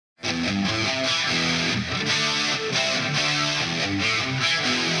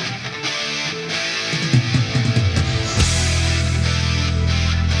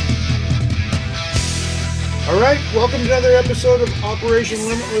right, welcome to another episode of Operation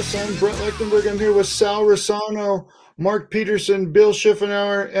Limitless. I'm Brett Lechtenberg. I'm here with Sal Rosano, Mark Peterson, Bill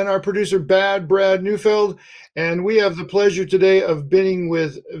Schiffenauer, and our producer, Brad Neufeld. And we have the pleasure today of bidding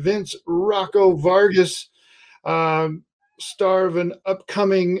with Vince Rocco Vargas, star of an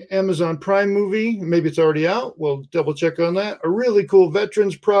upcoming Amazon Prime movie. Maybe it's already out. We'll double check on that. A really cool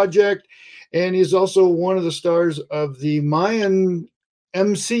veterans project. And he's also one of the stars of the Mayans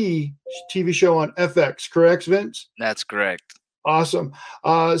MC TV show on FX, correct, Vince? That's correct. Awesome.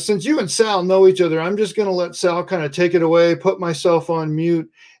 Since you and Sal know each other, I'm just going to let Sal kind of take it away, put myself on mute.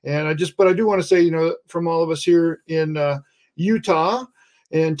 And I do want to say, from all of us here in Utah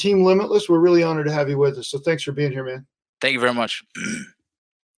and Team Limitless, we're really honored to have you with us. So thanks for being here, man. Thank you very much.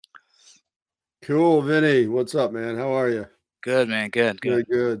 Cool. Vinny, what's up, man? How are you? Good, man.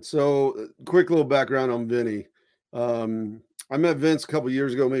 Good. So quick little background on Vinny. I met Vince a couple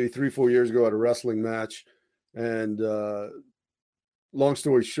years ago, maybe 3-4 years ago at a wrestling match. And long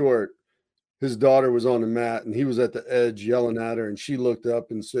story short, his daughter was on the mat and he was at the edge yelling at her, and she looked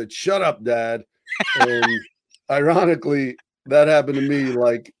up and said, "Shut up, Dad." And ironically, that happened to me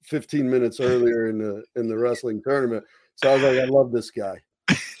like 15 minutes earlier in the wrestling tournament. So I was like, I love this guy.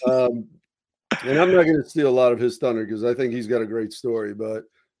 And I'm not going to steal a lot of his thunder because I think he's got a great story. But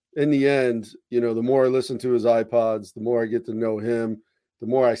in the end, the more I listen to his iPods, the more I get to know him, the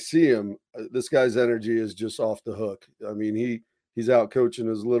more I see him. This guy's energy is just off the hook. I mean, he's out coaching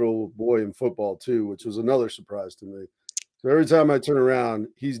his little boy in football too, which was another surprise to me. So every time I turn around,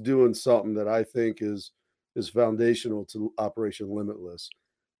 he's doing something that I think is foundational to Operation Limitless.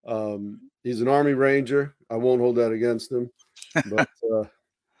 He's an Army Ranger. I won't hold that against him, but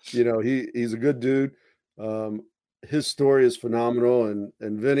he's a good dude. His story is phenomenal.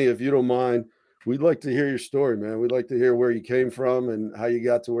 And Vinny, if you don't mind, we'd like to hear your story, man. We'd like to hear where you came from and how you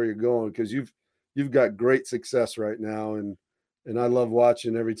got to where you're going, because you've got great success right now. And I love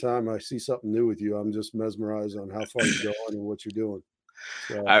watching. Every time I see something new with you, I'm just mesmerized on how far you're going and what you're doing.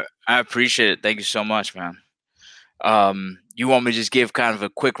 So, I appreciate it. Thank you so much, man. You want me to just give kind of a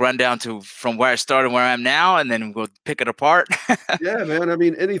quick rundown from where I started, where I am now, and then we'll pick it apart? Yeah, man. I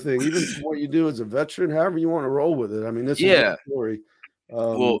mean, anything, even what you do as a veteran, however you want to roll with it. I mean, this is a story.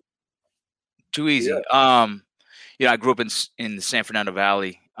 Well, too easy. Yeah. I grew up in the San Fernando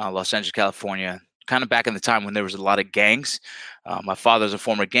Valley, Los Angeles, California, kind of back in the time when there was a lot of gangs. My father's a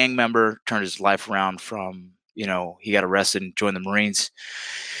former gang member, turned his life around from, he got arrested and joined the Marines.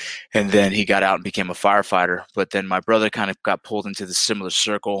 And then he got out and became a firefighter. But then my brother kind of got pulled into the similar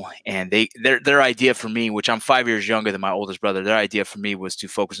circle. And their idea for me, which I'm 5 years younger than my oldest brother, their idea for me was to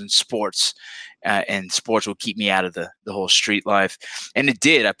focus on sports. And sports will keep me out of the whole street life. And it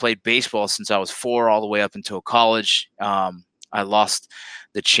did. I played baseball since I was 4 all the way up until college. I lost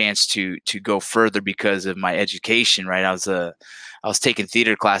the chance to go further because of my education, right? I was taking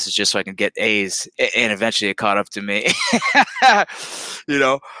theater classes just so I could get A's, and eventually it caught up to me.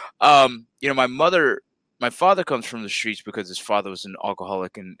 My father comes from the streets because his father was an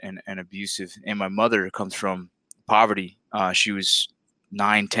alcoholic and abusive, and my mother comes from poverty. She was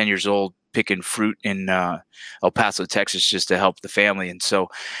 9-10 years old picking fruit in El Paso, Texas, just to help the family. And so,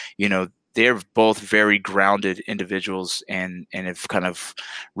 they're both very grounded individuals and have kind of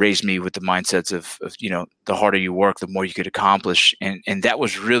raised me with the mindsets of the harder you work, the more you could accomplish. And that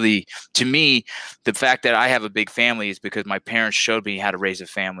was really, to me, the fact that I have a big family is because my parents showed me how to raise a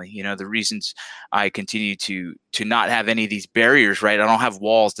family. The reasons I continue to not have any of these barriers, right? I don't have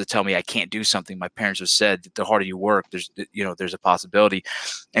walls to tell me I can't do something. My parents have said that the harder you work, there's a possibility.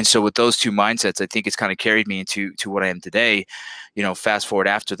 And so with those two mindsets, I think it's kind of carried me into what I am today. Fast forward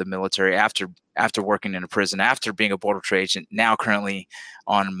after the military, after working in a prison, after being a border patrol agent, now currently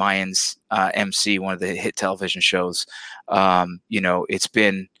on Mayans MC, one of the hit television shows. It's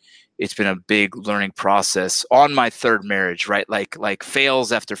been a big learning process on my third marriage, right? Like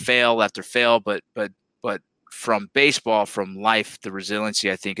fails after fail after fail, but from baseball, from life, the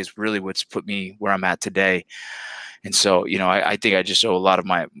resiliency, I think, is really what's put me where I'm at today. And so, I think I just owe a lot of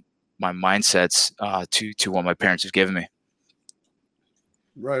my mindsets to what my parents have given me.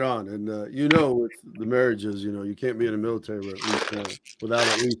 Right on. And, with the marriages, you can't be in the military without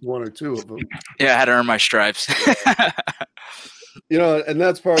at least one or two of them. Yeah, I had to earn my stripes. And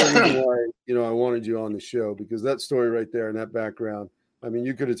that's part of the reason why, I wanted you on the show, because that story right there and that background, I mean,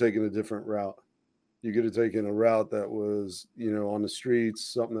 you could have taken a different route. You could have taken a route that was, on the streets,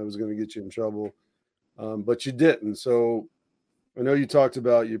 something that was going to get you in trouble, but you didn't. So I know you talked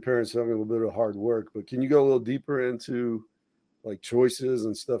about your parents having a little bit of hard work, but can you go a little deeper into like choices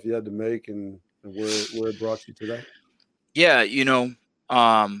and stuff you had to make and where it brought you to that? Yeah,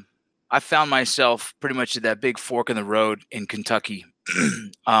 I found myself pretty much at that big fork in the road in Kentucky.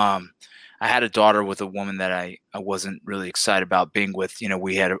 I had a daughter with a woman that I wasn't really excited about being with.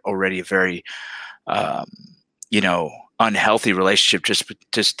 We had already a very, um, unhealthy relationship,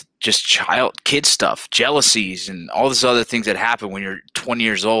 just kid stuff, jealousies, and all these other things that happen when you're 20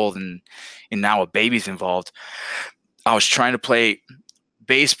 years old and now a baby's involved. I was trying to play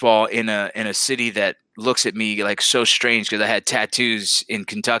baseball in a city that looks at me like so strange because I had tattoos in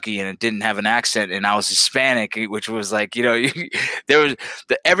Kentucky and it didn't have an accent and I was Hispanic, which was like, there was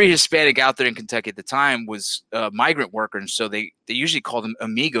every Hispanic out there in Kentucky at the time was migrant worker. And so they usually called them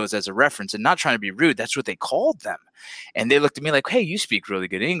amigos as a reference, and not trying to be rude. That's what they called them. And they looked at me like, hey, you speak really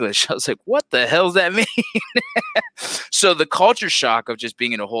good English. I was like, what the hell does that mean? So the culture shock of just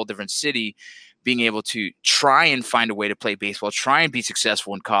being in a whole different city, being able to try and find a way to play baseball, try and be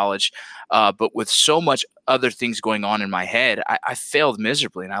successful in college. But with so much other things going on in my head, I failed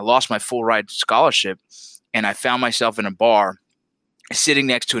miserably and I lost my full ride scholarship. And I found myself in a bar sitting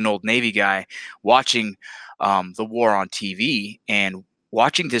next to an old Navy guy watching the war on TV and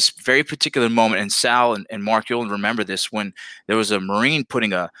watching this very particular moment. And Sal and Mark, you'll remember this, when there was a Marine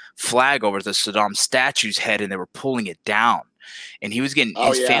putting a flag over the Saddam statue's head and they were pulling it down. And he was getting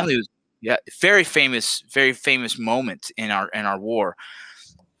family was very famous moment in our war.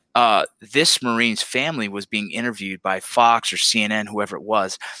 This Marine's family was being interviewed by Fox or CNN, whoever it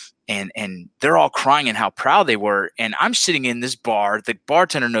was, and they're all crying and how proud they were. And I'm sitting in this bar. The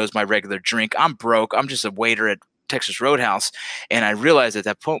bartender knows my regular drink. I'm broke. I'm just a waiter at Texas Roadhouse. And I realized at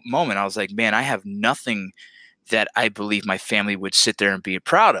that moment, I was like, man, I have nothing that I believe my family would sit there and be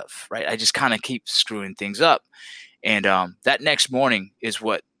proud of, right? I just kind of keep screwing things up. And that next morning is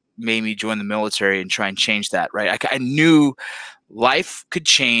what made me join the military and try and change that, right? I knew life could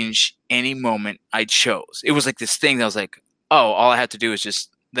change any moment I chose. It was like this thing that I was like, oh, all I have to do is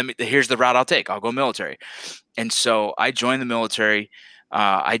just here's the route I'll take. I'll go military. And so I joined the military.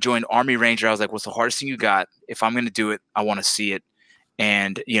 I joined Army Ranger. I was like, what's the hardest thing you got? If I'm going to do it, I want to see it.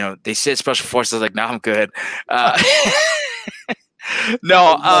 And, they said Special Forces. I was like, no, I'm good.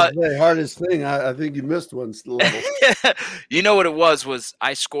 No, the hardest thing. I think you missed one level. You know what it was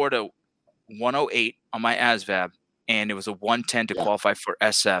I scored a 108 on my ASVAB, and it was a 110 to qualify for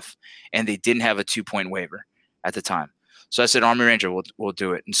SF, and they didn't have a 2-point waiver at the time. So I said, Army Ranger, we'll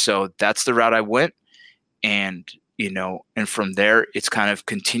do it. And so that's the route I went. And, and from there, it's kind of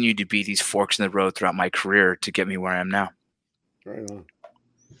continued to be these forks in the road throughout my career to get me where I am now. Right on.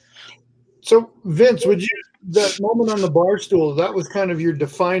 So, Vince, that moment on the bar stool, that was kind of your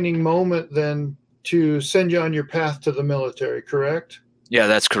defining moment then to send you on your path to the military, correct? Yeah,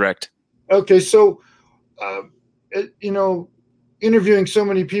 that's correct. Okay, so, interviewing so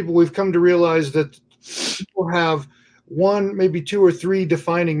many people, we've come to realize that people have one, maybe two or three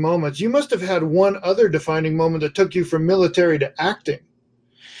defining moments. You must have had one other defining moment that took you from military to acting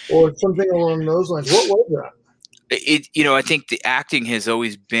or something along those lines. What was that? I think the acting has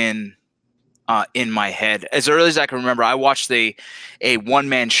always been in my head. As early as I can remember, I watched a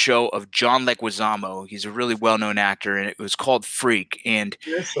one-man show of John Leguizamo. He's a really well-known actor, and it was called Freak. And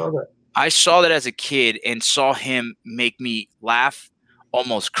I saw that as a kid and saw him make me laugh,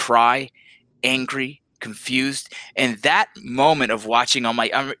 almost cry, angry, confused. And that moment of watching I'm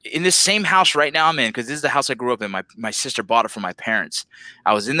in this same house right now I'm in, because this is the house I grew up in. My sister bought it for my parents.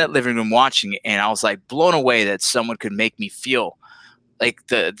 I was in that living room watching it, and I was like blown away that someone could make me feel like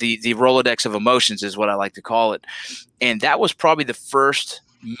the Rolodex of emotions is what I like to call it. And that was probably the first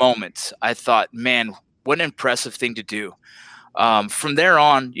moment I thought, man, what an impressive thing to do. From there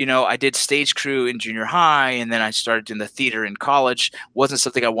on, I did stage crew in junior high, and then I started in the theater in college. Wasn't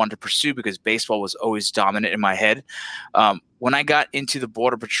something I wanted to pursue because baseball was always dominant in my head. When I got into the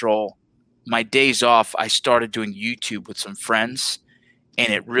Border Patrol, my days off, I started doing YouTube with some friends,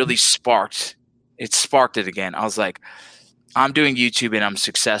 and it really sparked it again. I was like, I'm doing YouTube and I'm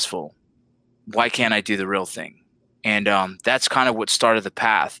successful. Why can't I do the real thing? And that's kind of what started the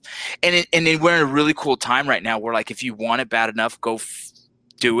path. And we're in a really cool time right now where, like, if you want it bad enough, go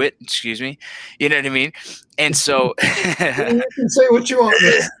do it. Excuse me. You know what I mean? And so you can say what you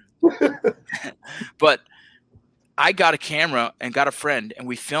want. But I got a camera and got a friend, and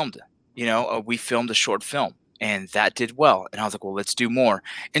we filmed it. We filmed a short film, and that did well. And I was like, well, let's do more.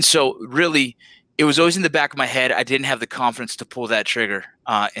 And so really, it was always in the back of my head. I didn't have the confidence to pull that trigger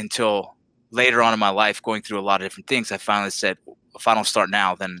until later on in my life, going through a lot of different things. I finally said, if I don't start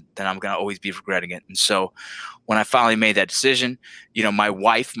now, then I'm going to always be regretting it. And so when I finally made that decision,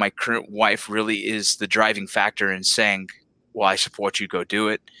 my current wife really is the driving factor in saying, well, I support you, go do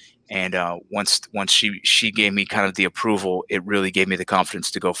it. And once she gave me kind of the approval, it really gave me the confidence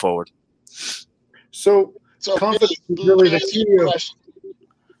to go forward. So confidence is really the key.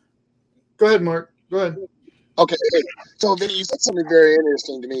 Go ahead, Mark. Go ahead. Okay. So, Vinny, you said something very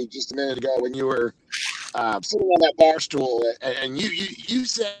interesting to me just a minute ago when you were sitting on that bar stool, and you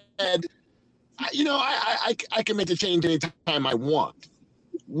said, I can make the change anytime I want.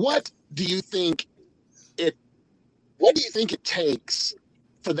 What do you think it takes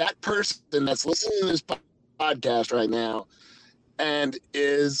for that person that's listening to this podcast right now and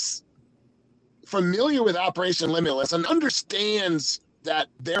is familiar with Operation Limitless and understands that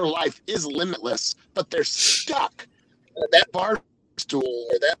their life is limitless, but they're stuck at that bar stool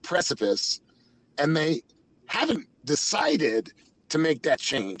or that precipice, and they haven't decided to make that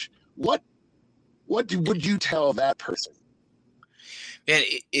change? What would you tell that person? Man,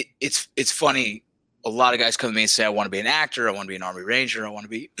 it's funny. A lot of guys come to me and say, I want to be an actor. I want to be an Army Ranger. I want to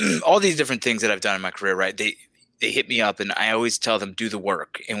be all these different things that I've done in my career, right? They hit me up, and I always tell them, do the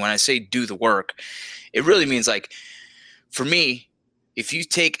work. And when I say do the work, it really means, like, for me, if you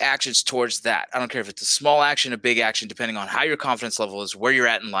take actions towards that, I don't care if it's a small action, a big action, depending on how your confidence level is, where you're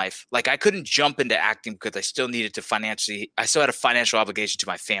at in life. Like, I couldn't jump into acting because I still needed to I still had a financial obligation to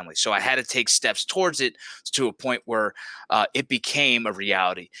my family. So I had to take steps towards it to a point where it became a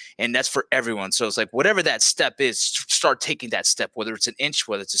reality. And that's for everyone. So it's like, whatever that step is, start taking that step, whether it's an inch,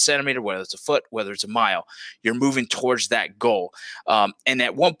 whether it's a centimeter, whether it's a foot, whether it's a mile, you're moving towards that goal. And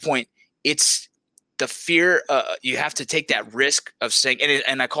at one point, it's the fear, you have to take that risk of saying,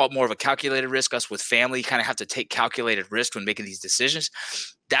 and I call it more of a calculated risk. Us with family, you kind of have to take calculated risk when making these decisions.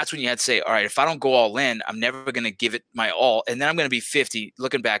 That's when you had to say, all right, if I don't go all in, I'm never going to give it my all. And then I'm going to be 50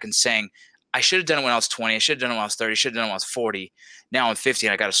 looking back and saying, I should have done it when I was 20. I should have done it when I was 30. I should have done it when I was 40. Now I'm 50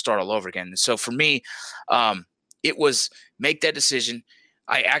 and I got to start all over again. And so for me, it was make that decision.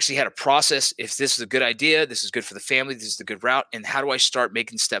 I actually had a process. If this is a good idea, this is good for the family, this is the good route. And how do I start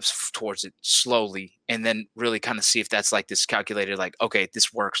making steps towards it slowly? And then really kind of see if that's like this calculated, like, okay,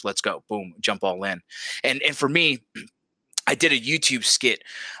 this works. Let's go. Boom, jump all in. And for me, I did a YouTube skit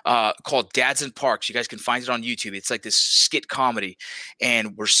called Dads in Parks. You guys can find it on YouTube. It's like this skit comedy.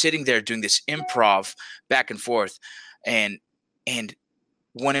 And we're sitting there doing this improv back and forth. And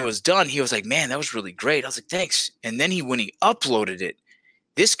when it was done, he was like, man, that was really great. I was like, thanks. And then when he uploaded it,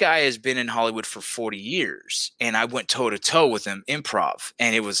 this guy has been in Hollywood for 40 years, and I went toe-to-toe with him improv,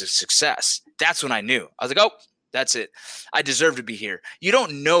 and it was a success. That's when I knew. I was like, oh, that's it. I deserve to be here. You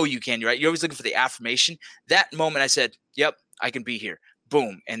don't know you can, right? You're always looking for the affirmation. That moment I said, yep, I can be here.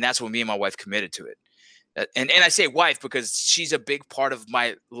 Boom. And that's when me and my wife committed to it. And I say wife because she's a big part of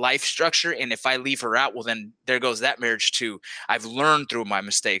my life structure. And if I leave her out, well, then there goes that marriage too. I've learned through my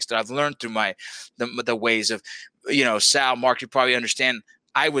mistakes. I've learned through the ways of, Sal, Mark, you probably understand.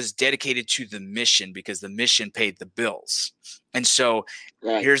 I was dedicated to the mission because the mission paid the bills. And so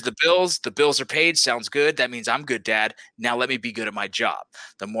Here's the bills. The bills are paid. Sounds good. That means I'm good, Dad. Now let me be good at my job.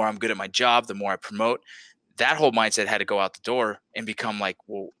 The more I'm good at my job, the more I promote. That whole mindset had to go out the door and become like,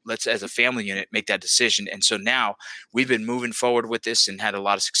 well, let's, as a family unit, make that decision. And so now we've been moving forward with this and had a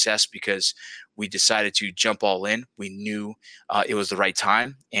lot of success because we decided to jump all in. We knew it was the right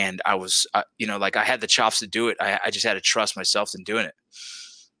time. And I was, like I had the chops to do it. I just had to trust myself in doing it.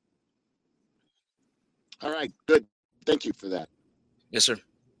 All right, good. Thank you for that. Yes, sir.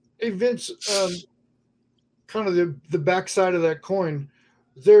 Hey, Vince, kind of the backside of that coin.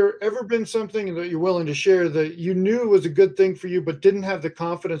 Has there ever been something that you're willing to share that you knew was a good thing for you, but didn't have the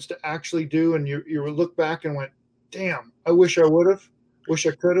confidence to actually do, and you look back and went, "Damn, I wish I would have, wish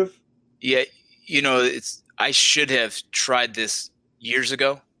I could have." Yeah, I should have tried this years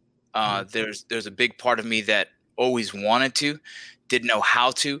ago. There's a big part of me that always wanted to, didn't know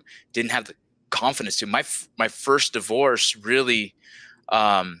how to, didn't have the confidence to. My first divorce really,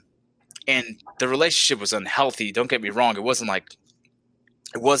 and the relationship was unhealthy. Don't get me wrong. It wasn't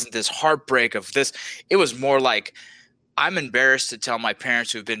this heartbreak of this. It was more like, I'm embarrassed to tell my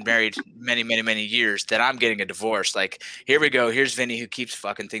parents who have been married many, many, many years that I'm getting a divorce. Like, here we go. Here's Vinny who keeps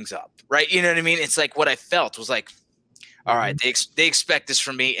fucking things up. Right. You know what I mean? It's like what I felt was like, all right, they expect this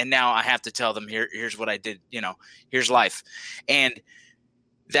from me. And now I have to tell them here's what I did. Here's life. And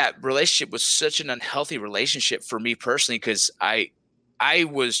that relationship was such an unhealthy relationship for me personally, because I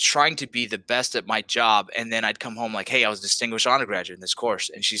was trying to be the best at my job. And then I'd come home like, hey, I was distinguished honor graduate in this course.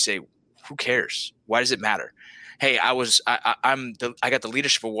 And she'd say, who cares? Why does it matter? Hey, I got the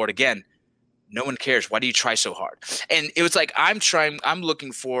leadership award again. No one cares. Why do you try so hard? And it was like, I'm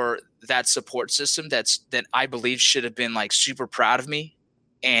looking for that support system that I believe should have been like super proud of me.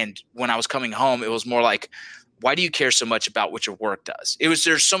 And when I was coming home, it was more like, why do you care so much about what your work does?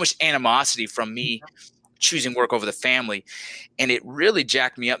 There's so much animosity from me choosing work over the family. And it really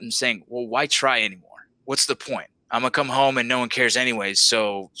jacked me up and saying, well, why try anymore? What's the point? I'm gonna come home and no one cares anyways,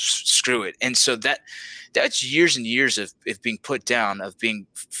 so screw it. And so that's years and years of being put down, of being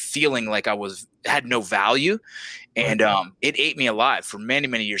feeling like I had no value. And it ate me alive for many,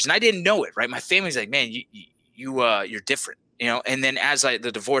 many years. And I didn't know it, right? My family's like, man, you're different, you know? And then as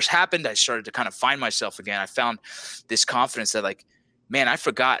the divorce happened, I started to kind of find myself again. I found this confidence that, like, man, I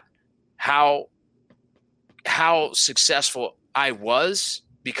forgot how successful I was,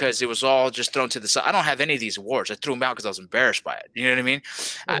 because it was all just thrown to the side. I don't have any of these awards. I threw them out because I was embarrassed by it. You know what I mean?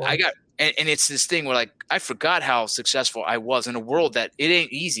 I got, and it's this thing where, like, I forgot how successful I was in a world that it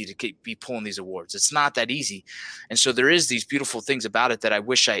ain't easy to be pulling these awards. It's not that easy. And so there is these beautiful things about it that I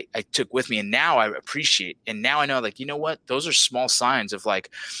wish I took with me, and now I appreciate. And now I know, like, you know what? Those are small signs of,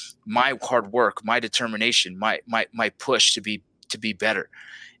 like, my hard work, my determination, my push to be better.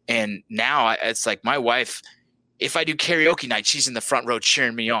 And now it's like my wife, if I do karaoke night, she's in the front row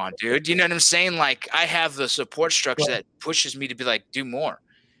cheering me on, dude. You know what I'm saying? Like, I have the support structure that pushes me to be like, do more.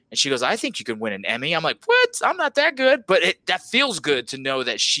 And she goes, I think you could win an Emmy. I'm like, what? I'm not that good. But that feels good to know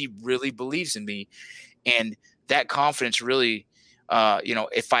that she really believes in me. And that confidence really,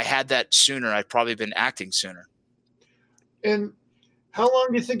 if I had that sooner, I'd probably been acting sooner. And how long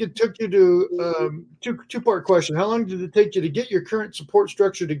do you think it took you to, two-part question, how long did it take you to get your current support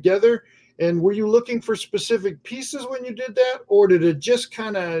structure together? And were you looking for specific pieces when you did that, or did it just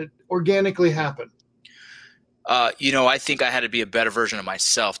kind of organically happen? I think I had to be a better version of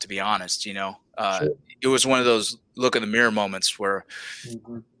myself, to be honest. Sure. It was one of those look in the mirror moments where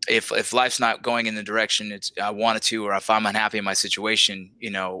if life's not going in the direction I wanted to, or if I'm unhappy in my situation,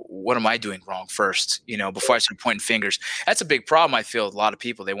 what am I doing wrong first? Before I start pointing fingers. That's a big problem. I feel with a lot of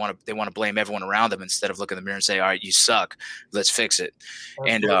people. They want to blame everyone around them instead of looking in the mirror and say, all right, you suck. Let's fix it.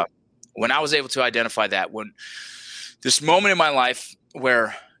 And when I was able to identify that, when this moment in my life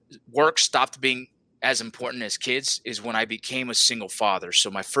where work stopped being as important as kids is when I became a single father.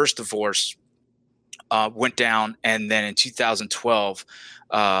 So my first divorce went down, and then in 2012,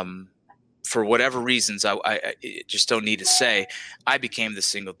 for whatever reasons, I just don't need to say, I became the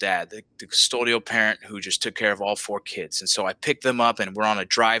single dad, the custodial parent who just took care of all 4 kids. And so I picked them up, and we're on a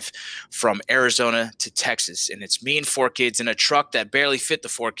drive from Arizona to Texas, and it's me and 4 kids in a truck that barely fit the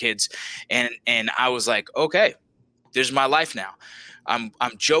 4 kids. And I was like, okay, this is my life now. I'm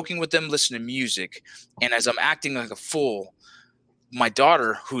joking with them, listening to music. And as I'm acting like a fool, my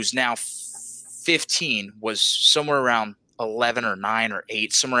daughter, who's now 15, was somewhere around 11 or 9 or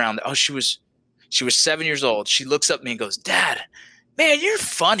 8, somewhere around. She was 7 years old. She looks up at me and goes, Dad, man, you're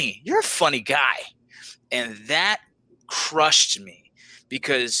funny. You're a funny guy. And that crushed me,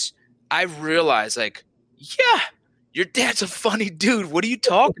 because I realized, like, yeah, your dad's a funny dude. What are you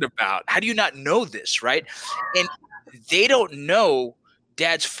talking about? How do you not know this? Right. And they don't know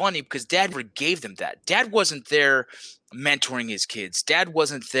Dad's funny because Dad never gave them that. Dad wasn't there mentoring his kids. Dad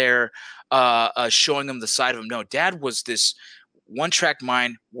wasn't there showing them the side of him. No, Dad was this one-track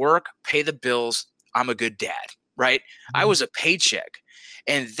mind, work, pay the bills. I'm a good dad, right? I was a paycheck.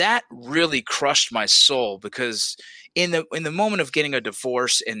 And that really crushed my soul, because in the moment of getting a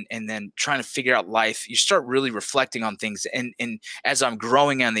divorce and then trying to figure out life, you start really reflecting on things. And as I'm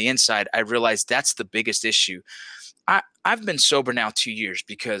growing on the inside, I realized that's the biggest issue. I've been sober now 2 years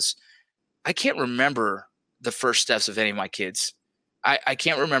because I can't remember the first steps of any of my kids. I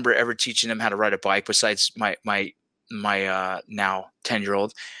can't remember ever teaching them how to ride a bike besides my now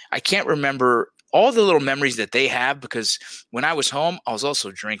 10-year-old. I can't remember all the little memories that they have, because when I was home, I was also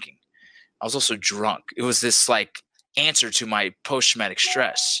drinking. I was also drunk. It was this like answer to my post-traumatic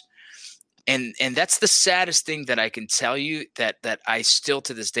stress. And that's the saddest thing that I can tell you, that I still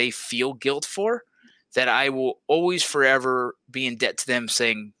to this day feel guilt for, that I will always forever be in debt to them,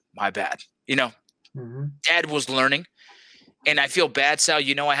 saying, my bad. Dad was learning. And I feel bad, Sal.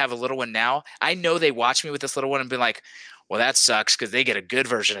 I have a little one now. I know they watch me with this little one and be like, well, that sucks because they get a good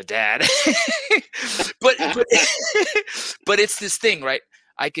version of Dad. but it's this thing, right?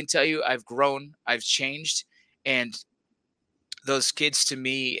 I can tell you I've grown, I've changed. And those kids to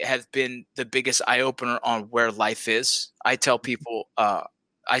me have been the biggest eye-opener on where life is. I tell people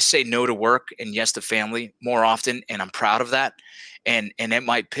I say no to work and yes to family more often, and I'm proud of that. And it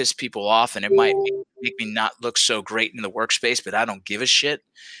might piss people off, and it might make me not look so great in the workspace, but I don't give a shit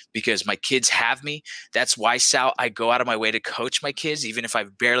because my kids have me. That's why, Sal, I go out of my way to coach my kids, even if I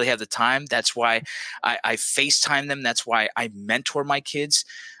barely have the time. That's why I FaceTime them. That's why I mentor my kids.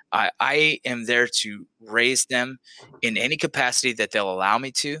 I am there to raise them in any capacity that they'll allow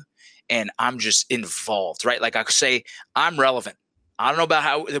me to. And I'm just involved, right? Like I say, I'm relevant. I don't know about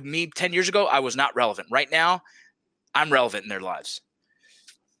how me 10 years ago, I was not relevant. Right now, I'm relevant in their lives.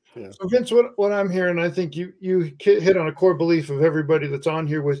 Yeah. So Vince, what I'm hearing, I think you hit on a core belief of everybody that's on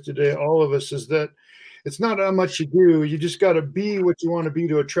here with today, all of us, is that it's not how much you do. You just got to be what you want to be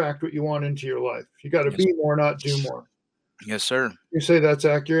to attract what you want into your life. You got to be more, not do more. Yes, sir. You say that's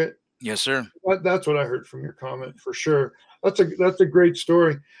accurate? Yes, sir. That's what I heard from your comment for sure. That's a great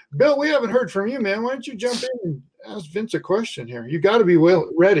story. Bill, we haven't heard from you, man. Why don't you jump in and ask Vince a question here? You got to be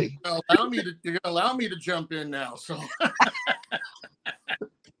ready. You're gonna allow me to jump in now. So,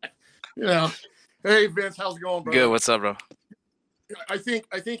 hey Vince, how's it going, bro? Good. What's up, bro? I think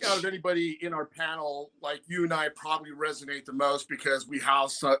out of anybody in our panel, like you and I probably resonate the most because we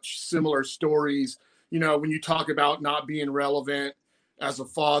have such similar stories. When you talk about not being relevant as a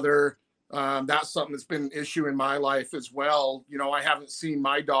father, that's something that's been an issue in my life as well. I haven't seen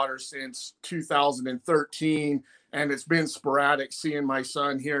my daughter since 2013, and it's been sporadic seeing my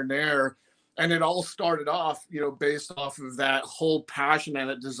son here and there. And it all started off, based off of that whole passion and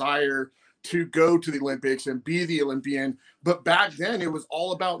a desire to go to the Olympics and be the Olympian. But back then it was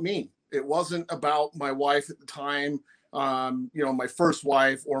all about me. It wasn't about my wife at the time, my first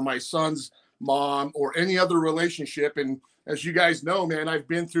wife or my son's mom or any other relationship. And as you guys know, man, I've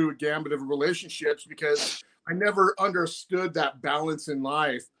been through a gambit of relationships because I never understood that balance in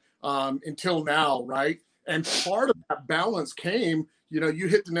life until now, right? And part of that balance came, you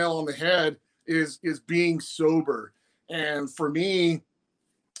hit the nail on the head, is being sober. And for me,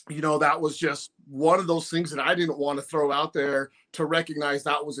 that was just one of those things that I didn't want to throw out there, to recognize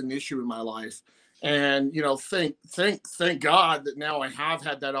that was an issue in my life. And, thank God that now I have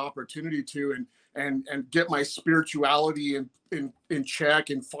had that opportunity to, and get my spirituality in check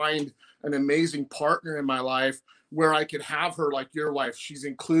and find an amazing partner in my life where I could have her like your wife. She's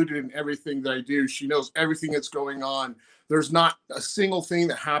included in everything that I do. She knows everything that's going on. There's not a single thing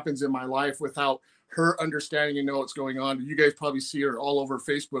that happens in my life without her understanding and know what's going on. You guys probably see her all over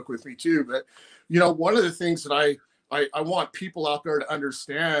Facebook with me too. But, one of the things that I want people out there to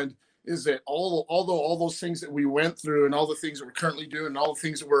understand is that although all those things that we went through and all the things that we're currently doing and all the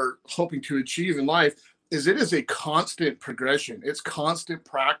things that we're hoping to achieve in life, it is a constant progression. It's constant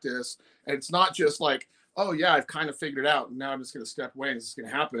practice. And it's not just like, oh yeah, I've kind of figured it out and now I'm just going to step away and it's going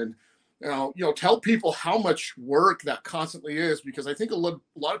to happen. Tell people how much work that constantly is, because I think a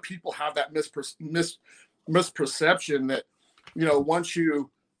lot of people have that misperception that, once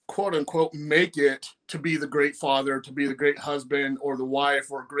you quote unquote make it to be the great father, to be the great husband or the wife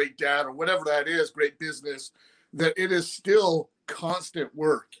or great dad or whatever that is, great business, that it is still constant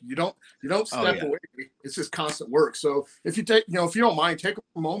work. You don't step away. It's just constant work. So if you don't mind, take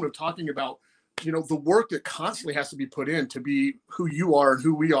a moment of talking about, the work that constantly has to be put in to be who you are and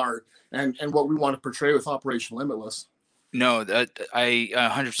who we are and what we want to portray with Operation Limitless. No, I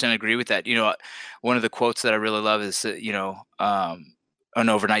 100% agree with that. One of the quotes that I really love is that, an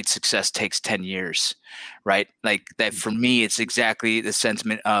overnight success takes 10 years, right? Like that for me, it's exactly the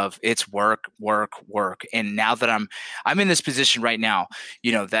sentiment of it's work, work, work. And now that I'm in this position right now,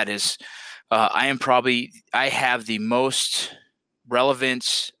 that is, I have the most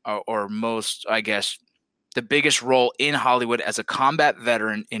relevance or most, I guess, the biggest role in Hollywood as a combat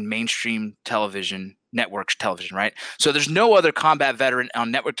veteran in mainstream television, network television, right? So there's no other combat veteran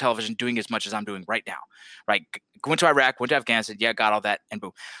on network television doing as much as I'm doing right now, right? Went to Iraq, went to Afghanistan, got all that, and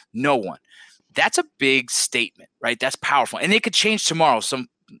boom. No one. That's a big statement, right? That's powerful. And it could change tomorrow. Some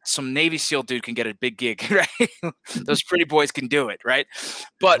Navy SEAL dude can get a big gig, right? Those pretty boys can do it, right?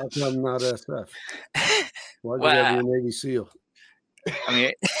 But I'm not SF. Why would I be a Navy SEAL? I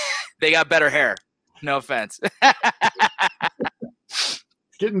mean, they got better hair. No offense.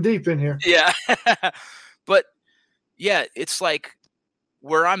 Getting deep in here. Yeah. But yeah, it's like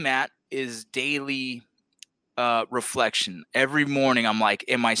where I'm at is daily reflection. Every morning I'm like,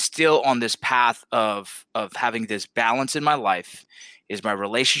 am I still on this path of having this balance in my life? Is my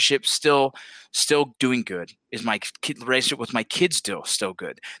relationship still doing good? Is my relationship with my kids still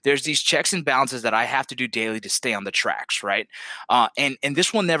good? There's these checks and balances that I have to do daily to stay on the tracks, right? And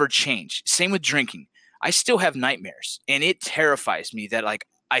this will never change. Same with drinking. I still have nightmares, and it terrifies me that like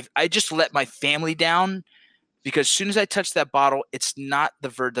I just let my family down because as soon as I touch that bottle, it's not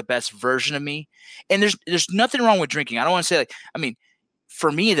the best version of me. And there's nothing wrong with drinking. I don't want to say like, I mean,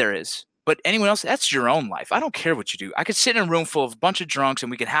 for me there is. But anyone else, that's your own life. I don't care what you do. I could sit in a room full of a bunch of drunks and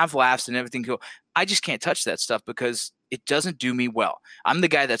we can have laughs and everything go. I just can't touch that stuff because it doesn't do me well. I'm the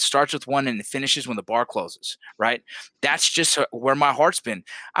guy that starts with one and it finishes when the bar closes, right? That's just where my heart's been.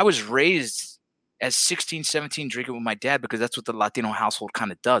 I was raised as 16, 17 drinking with my dad because that's what the Latino household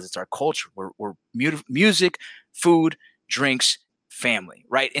kind of does. It's our culture. We're music, food, drinks, family,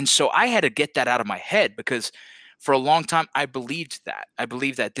 right? And so I had to get that out of my head, because for a long time I believed that. I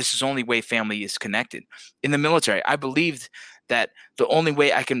believed that this is the only way family is connected. In the military, I believed that the only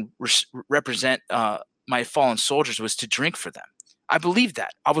way I can represent my fallen soldiers was to drink for them. I believed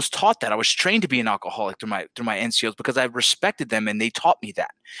that. I was taught that. I was trained to be an alcoholic through my NCOs, because I respected them and they taught me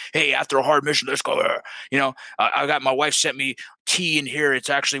that. Hey, after a hard mission, let's go there. You know, I got my wife sent me tea in here. It's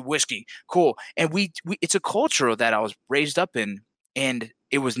actually whiskey. Cool. And we it's a culture that I was raised up in, and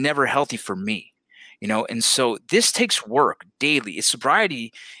it was never healthy for me. You know, and so this takes work daily.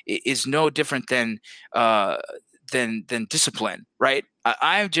 Sobriety is no different than discipline, right?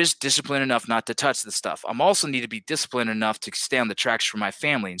 I'm just disciplined enough not to touch the stuff. I'm also need to be disciplined enough to stay on the tracks for my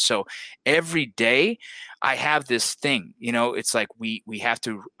family. And so every day I have this thing, you know, it's like we have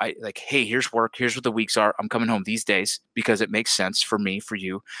to, hey, here's work. Here's what the weeks are. I'm coming home these days because it makes sense for me, for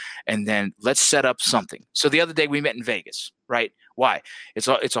you. And then let's set up something. So the other day we met in Vegas, right? Why? It's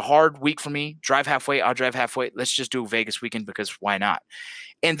a hard week for me. Drive halfway. I'll drive halfway. Let's just do a Vegas weekend, because why not?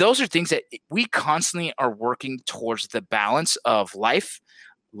 And those are things that we constantly are working towards, the balance of life,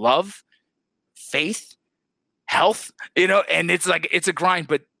 love, faith, health, you know, and it's like, it's a grind,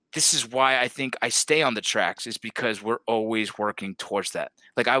 but this is why I think I stay on the tracks, is because we're always working towards that.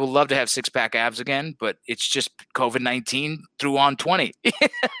 Like, I would love to have 6-pack abs again, but it's just COVID-19 threw on 20,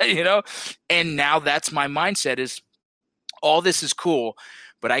 you know? And now that's my mindset, is all this is cool,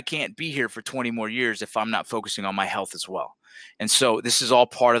 but I can't be here for 20 more years if I'm not focusing on my health as well. And so this is all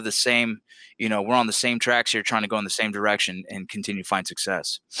part of the same, you know, we're on the same tracks here, trying to go in the same direction and continue to find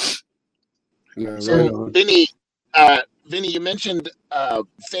success. Yeah, so Vinny, you mentioned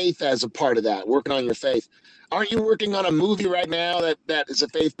faith as a part of that, working on your faith. Aren't you working on a movie right now that is a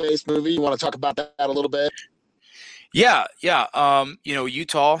faith-based movie? You want to talk about that a little bit? Yeah. You know,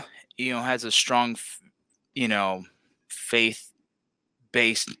 Utah, you know, has a strong, you know,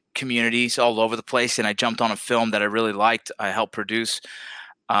 faith-based communities all over the place. And I jumped on a film that I really liked. I helped produce.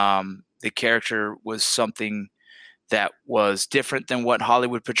 The character was something that was different than what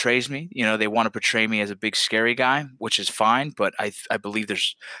Hollywood portrays me. You know, they want to portray me as a big scary guy, which is fine, but I believe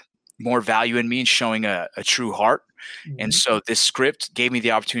there's more value in me in showing a true heart. Mm-hmm. And so this script gave me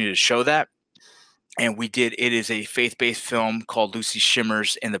the opportunity to show that. And we did. It is a faith-based film called Lucy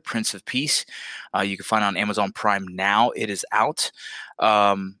Shimmers and the Prince of Peace. You can find it on Amazon Prime now. It is out.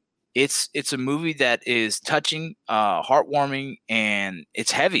 It's a movie that is touching, heartwarming, and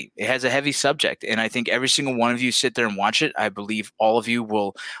it's heavy. It has a heavy subject, and I think every single one of you sit there and watch it. I believe all of you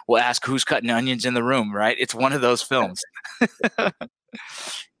will ask who's cutting onions in the room, right? It's one of those films. And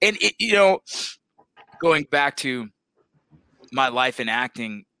it, you know, going back to my life in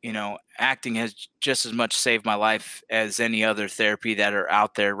acting, you know, acting has just as much saved my life as any other therapy that are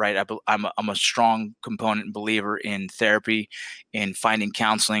out there, right? I'm a strong component and believer in therapy, in finding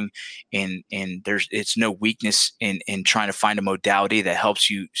counseling, and it's no weakness in trying to find a modality that helps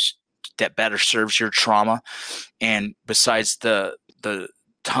you, that better serves your trauma. And besides the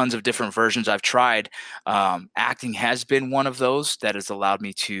tons of different versions I've tried, acting has been one of those that has allowed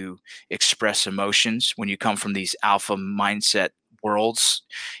me to express emotions. When you come from these alpha mindset worlds,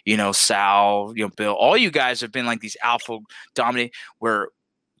 you know, Sal, you know, Bill, all you guys have been like these alpha dominant, where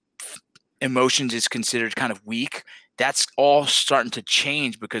emotions is considered kind of weak. That's all starting to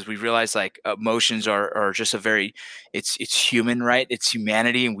change, because we realize like emotions are just a very, it's human, right? It's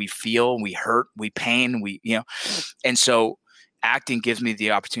humanity, and we feel, we hurt, we pain, we, you know, and so acting gives me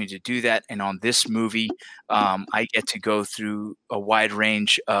the opportunity to do that. And on this movie, I get to go through a wide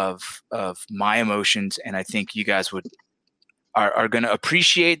range of my emotions, and I think you guys are going to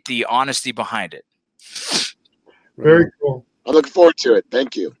appreciate the honesty behind it. Very cool. I look forward to it.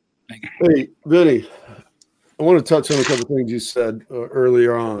 Thank you. Hey, Vinny, I want to touch on a couple of things you said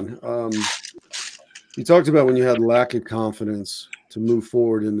earlier on. You talked about when you had lack of confidence to move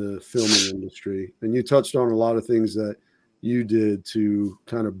forward in the filming industry, and you touched on a lot of things that you did to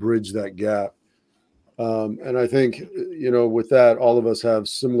kind of bridge that gap. And I think, you know, with that, all of us have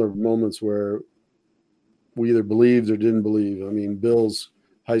similar moments where we either believed or didn't believe. I mean, Bill's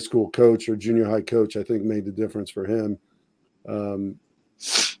high school coach or junior high coach, I think, made the difference for him.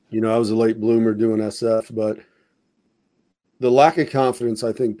 You know, I was a late bloomer doing SF, but the lack of confidence,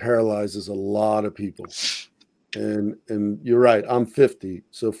 I think, paralyzes a lot of people. And you're right. I'm 50,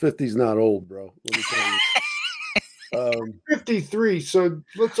 so 50 is not old, bro. Let me tell you. 53. So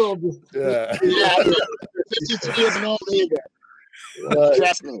let's all just 53 is an old either.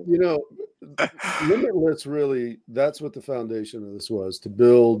 Trust me. You know, Limitless, really, that's what the foundation of this was, to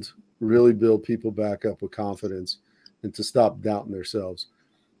really build people back up with confidence and to stop doubting themselves.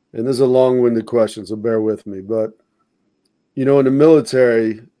 And this is a long-winded question, so bear with me. But You know, in the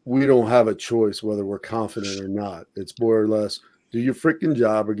military, we don't have a choice whether we're confident or not. It's more or less do your freaking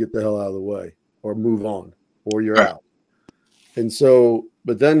job or get the hell out of the way or move on or you're out. And so,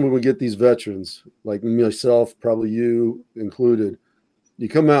 but then when we get these veterans, like myself, probably you included, you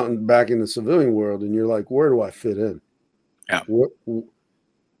come out and back in the civilian world and you're like, where do I fit in? Yeah.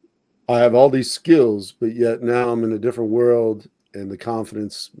 I have all these skills, but yet now I'm in a different world and the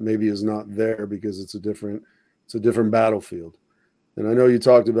confidence maybe is not there because it's a different battlefield. And I know you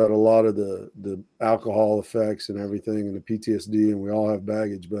talked about a lot of the alcohol effects and everything and the PTSD, and we all have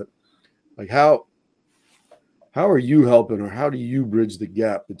baggage, but like how are you helping, or how do you bridge the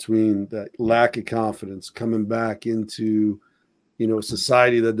gap between that lack of confidence coming back into, you know, a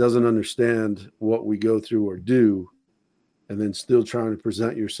society that doesn't understand what we go through or do, and then still trying to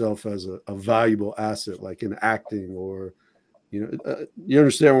present yourself as a valuable asset, like in acting or, you know, you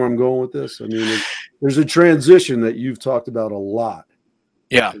understand where I'm going with this? I mean, there's a transition that you've talked about a lot.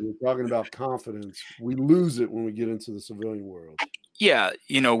 Yeah. And we're talking about confidence. We lose it when we get into the civilian world. Yeah.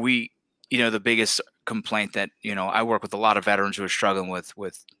 You know, the biggest complaint that, you know, I work with a lot of veterans who are struggling with,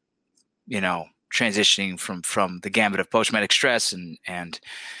 you know, transitioning from the gambit of post-traumatic stress and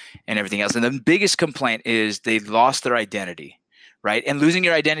everything else. And the biggest complaint is they lost their identity, right? And losing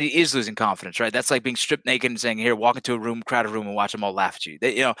your identity is losing confidence, right? That's like being stripped naked and saying, here, walk into a room, crowded room, and watch them all laugh at you.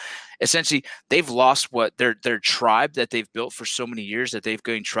 They, you know, essentially they've lost what their tribe that they've built for so many years, that they've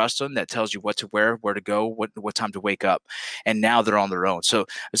gained trust on, that tells you what to wear, where to go, what time to wake up. And now they're on their own. So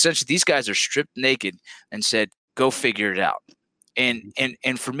essentially these guys are stripped naked and said, go figure it out. And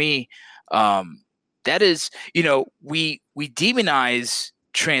for me, that is, you know, we demonize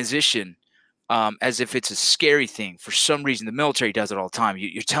transition as if it's a scary thing. For some reason, the military does it all the time.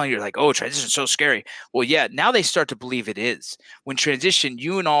 You're telling, you're like, oh, transition is so scary. Well, yeah, now they start to believe it is. When transition,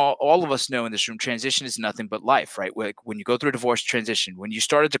 you and all of us know in this room, transition is nothing but life, right? Like when you go through a divorce, transition. When you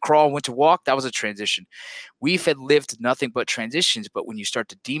started to crawl, went to walk, that was a transition. We've had lived nothing but transitions, but when you start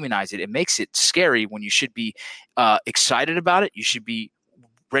to demonize it, it makes it scary when you should be excited about it. You should be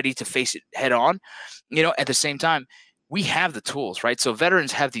ready to face it head on. You know, at the same time, we have the tools, right? So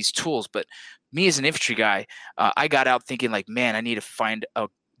veterans have these tools, but me as an infantry guy, I got out thinking like, man, I need to find a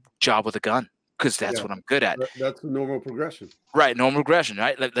job with a gun because that's what I'm good at. That's the normal progression. Right. Normal progression,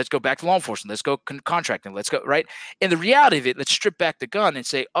 right? Let's go back to law enforcement. Let's go contracting. Let's go, right? And the reality of it, let's strip back the gun and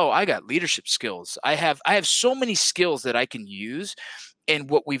say, oh, I got leadership skills. I have so many skills that I can use. And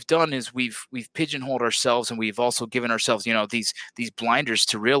what we've done is we've pigeonholed ourselves, and we've also given ourselves, you know, these blinders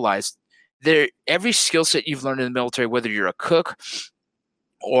to realize every skill set you've learned in the military, whether you're a cook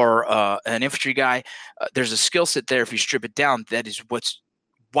or an infantry guy, there's a skill set there. If you strip it down, that is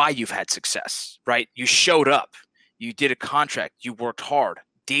why you've had success, right? You showed up, you did a contract, you worked hard,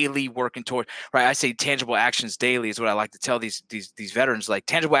 daily working toward, right? I say tangible actions daily is what I like to tell these veterans, like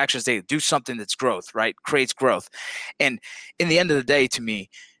tangible actions daily, do something that's growth, right? Creates growth. And in the end of the day, to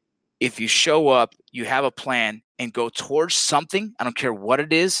me, if you show up, you have a plan and go towards something, I don't care what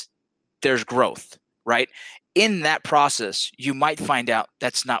it is, there's growth, right? In that process, you might find out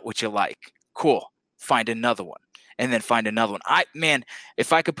that's not what you like. Cool. Find another one, and then find another one.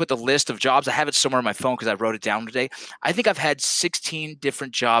 If I could put the list of jobs, I have it somewhere on my phone because I wrote it down today. I think I've had 16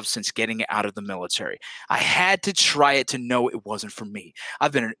 different jobs since getting out of the military. I had to try it to know it wasn't for me.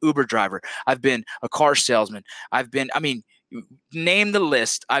 I've been an Uber driver. I've been a car salesman. Name the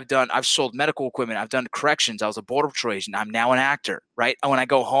list. I've sold medical equipment. I've done corrections. I was a border patrol agent. I'm now an actor, right? And when I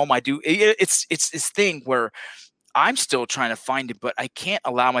go home, I do, it's this thing where I'm still trying to find it, but I can't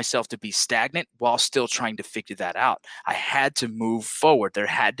allow myself to be stagnant while still trying to figure that out. I had to move forward. There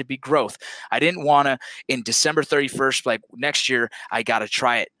had to be growth. I didn't want to, in December 31st, like next year, I got to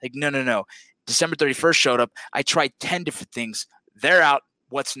try it. Like, no. December 31st showed up. I tried 10 different things. They're out.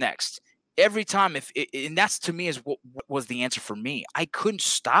 What's next? Every time, and that's to me is what was the answer for me. I couldn't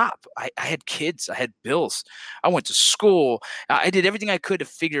stop. I had kids. I had bills. I went to school. I did everything I could to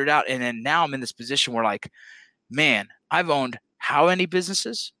figure it out. And then now I'm in this position where, like, man, I've owned how many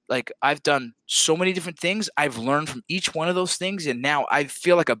businesses? Like, I've done so many different things. I've learned from each one of those things. And now I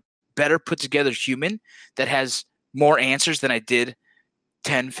feel like a better put together human that has more answers than I did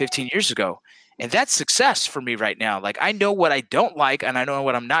 10, 15 years ago. And that's success for me right now. Like, I know what I don't like, and I know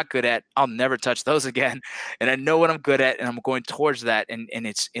what I'm not good at. I'll never touch those again. And I know what I'm good at, and I'm going towards that. And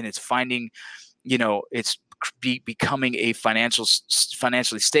it's finding, you know, it's becoming a financially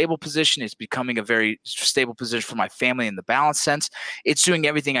stable position. It's becoming a very stable position for my family in the balance sense. It's doing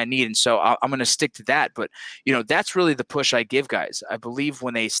everything I need. And so I'm going to stick to that. But, you know, that's really the push I give guys. I believe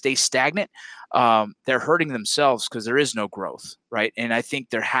when they stay stagnant, they're hurting themselves because there is no growth, right? And I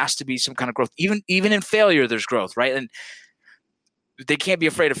think there has to be some kind of growth. Even in failure, there's growth, right? And they can't be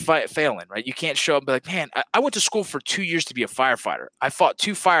afraid of failing, right? You can't show up and be like, man, I went to school for 2 years to be a firefighter. I fought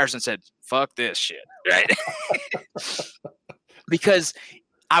 2 fires and said, fuck this shit, right? Because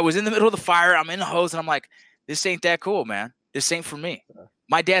I was in the middle of the fire. I'm in the hose, and I'm like, this ain't that cool, man. This ain't for me.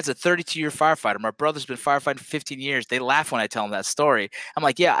 My dad's a 32-year firefighter. My brother's been firefighting for 15 years. They laugh when I tell them that story. I'm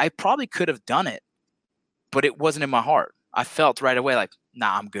like, yeah, I probably could have done it, but it wasn't in my heart. I felt right away like,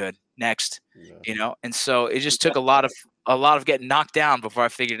 nah, I'm good. Next, you know? And so it just took a lot of getting knocked down before I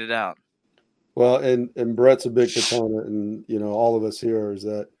figured it out. Well, and Brett's a big proponent, and, you know, all of us here, is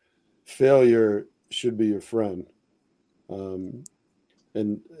that failure should be your friend.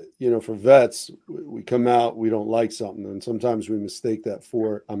 And, you know, for vets, we come out, we don't like something, and sometimes we mistake that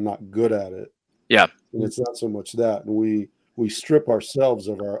for, I'm not good at it. Yeah. And it's not so much that. And we strip ourselves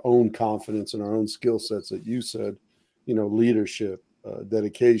of our own confidence and our own skill sets that you said, you know, leadership,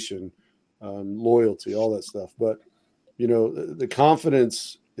 dedication, loyalty, all that stuff. But, you know, the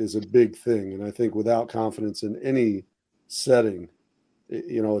confidence is a big thing. And I think without confidence in any setting,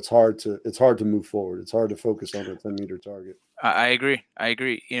 you know, it's hard to move forward. It's hard to focus on a 10-meter target. I agree.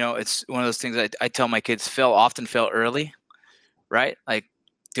 You know, it's one of those things I tell my kids, often fail early, right? Like,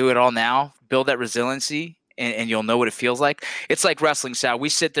 do it all now, build that resiliency, and you'll know what it feels like. It's like wrestling, Sal. We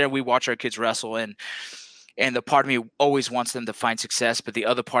sit there, we watch our kids wrestle, and the part of me always wants them to find success, but the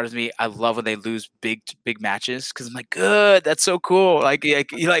other part of me, I love when they lose big matches, because I'm like, good, that's so cool. Like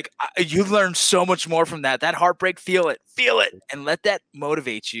you learn so much more from that. That heartbreak, feel it, and let that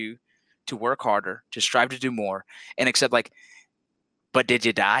motivate you to work harder, to strive to do more, and accept, like, but did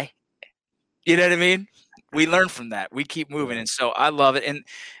you die? You know what I mean? We learn from that. We keep moving, and so I love it. And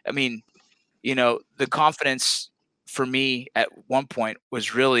I mean, you know, the confidence for me at one point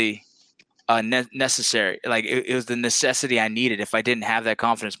was really necessary. Like it was the necessity I needed. If I didn't have that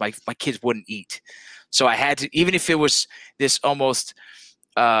confidence, my kids wouldn't eat. So I had to, even if it was this almost,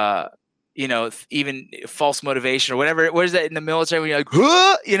 you know, even false motivation or whatever. What is that in the military when you're like,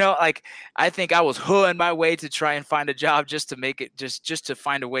 huh? You know, like I think I was hooing my way to try and find a job just to make it, just to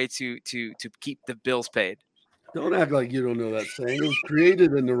find a way to keep the bills paid. Don't act like you don't know that saying. It was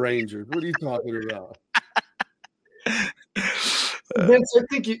created in the Rangers. What are you talking about? Vince, I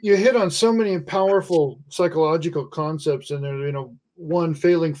think you hit on so many powerful psychological concepts in there. You know, one,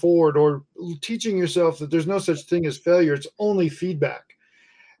 failing forward, or teaching yourself that there's no such thing as failure. It's only feedback.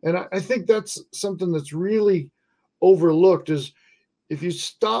 And I think that's something that's really overlooked, is if you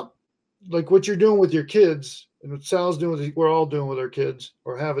stop, like what you're doing with your kids and what Sal's doing, we're all doing with our kids,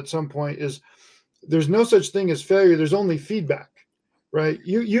 or have at some point, is there's no such thing as failure. There's only feedback, right?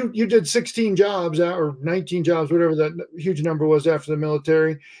 You did 16 jobs or 19 jobs, whatever that huge number was after the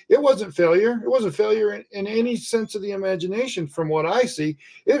military. It wasn't failure. It wasn't failure in any sense of the imagination from what I see.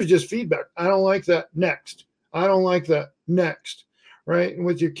 It was just feedback. I don't like that. Next. I don't like that. Next. Right. And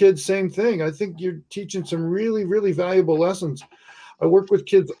with your kids, same thing. I think you're teaching some really, really valuable lessons. I work with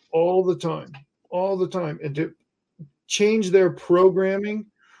kids all the time, and to change their programming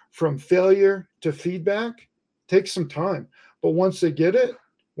from failure to feedback takes some time. But once they get it,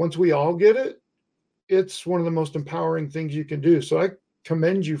 once we all get it, it's one of the most empowering things you can do. So I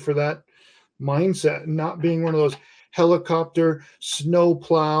commend you for that mindset, and not being one of those helicopter,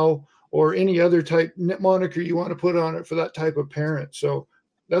 snowplow, or any other type moniker you want to put on it for that type of parent. So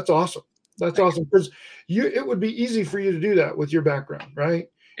that's awesome. That's awesome, because it would be easy for you to do that with your background, right?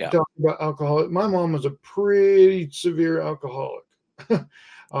 Yeah. Talking about alcoholic. My mom was a pretty severe alcoholic.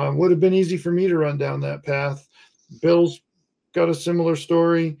 Would have been easy for me to run down that path. Bill's got a similar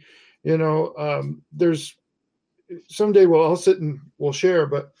story. You know, there's someday I'll sit and we'll share,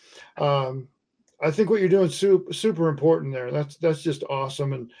 but I think what you're doing is super important there. That's just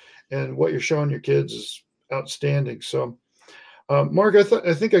awesome. And what you're showing your kids is outstanding. So, Mark,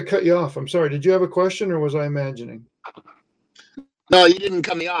 I think I cut you off. I'm sorry. Did you have a question, or was I imagining? No, you didn't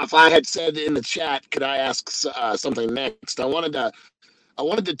cut me off. I had said in the chat, could I ask something next? I wanted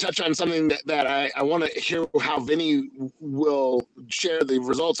to touch on something that I want to hear how Vinny will share the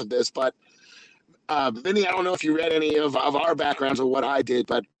results of this. But Vinny, I don't know if you read any of our backgrounds or what I did,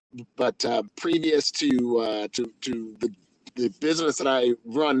 but previous to the business that I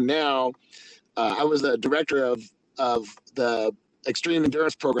run now, I was the director of the extreme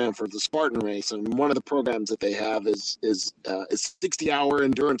endurance program for the Spartan race, and one of the programs that they have is a 60-hour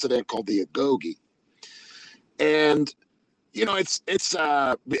endurance event called the Agoge. And you know, it's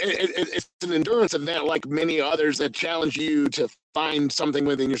an endurance event like many others that challenge you to find something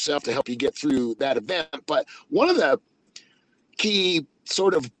within yourself to help you get through that event. But one of the key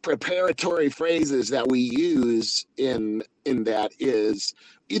sort of preparatory phrases that we use in that is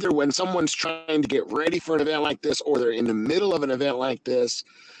either when someone's trying to get ready for an event like this, or they're in the middle of an event like this,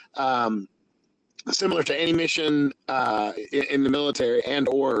 similar to any mission in the military and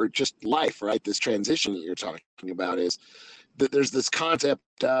or just life, right? This transition that you're talking about is that there's this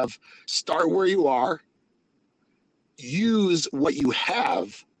concept of start where you are, use what you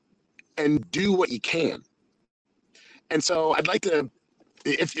have, and do what you can. And so I'd like to,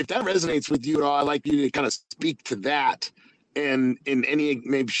 if that resonates with you at all, I'd like you to kind of speak to that and in any,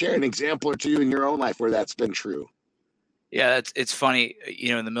 maybe share an example or two in your own life where that's been true. Yeah, it's funny.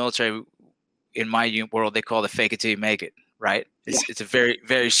 In the military, in my world, they call it fake it till you make it, right? It's a very,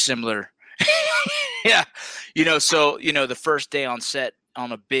 very similar. Yeah. So, the first day on set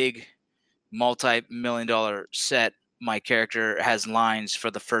on a big multi-million-dollar set, my character has lines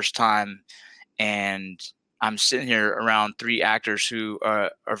for the first time, and I'm sitting here around 3 actors who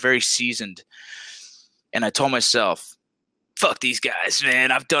are very seasoned. And I told myself, fuck these guys,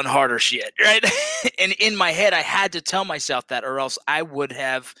 man. I've done harder shit, right? And in my head, I had to tell myself that, or else I would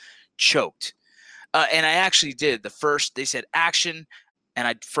have choked. And I actually did. They said action, and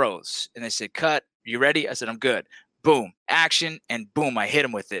I froze. And they said, cut. You ready? I said, I'm good. Boom, action, and boom, I hit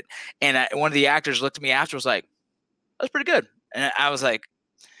him with it. And one of the actors looked at me after, was like, that was pretty good. And I was like,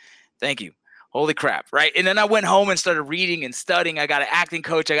 thank you. Holy crap, right? And then I went home and started reading and studying. I got an acting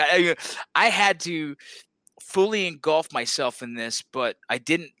coach. I had to fully engulf myself in this, but I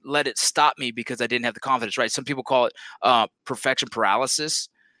didn't let it stop me because I didn't have the confidence, right? Some people call it perfection paralysis,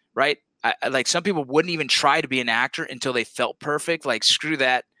 right? Like some people wouldn't even try to be an actor until they felt perfect. Like, screw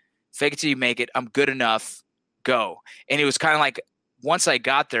that. Fake it till you make it. I'm good enough. Go. And it was kind of like, once I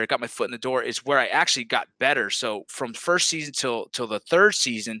got there, got my foot in the door, is where I actually got better. So from first season till the third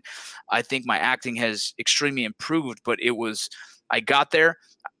season, I think my acting has extremely improved. But I got there,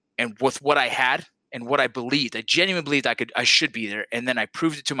 and with what I had and what I believed, I genuinely believed I should be there. And then I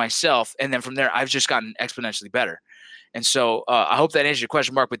proved it to myself. And then from there, I've just gotten exponentially better. And so I hope that answers your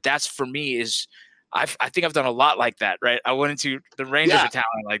question, Mark. But that's, for me, is I think I've done a lot like that, right? I went into the Ranger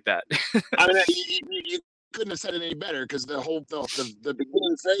Battalion like that. I mean, you couldn't have said it any better, because the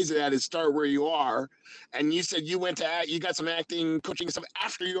beginning phrase of that is start where you are. And you said you got some acting coaching and stuff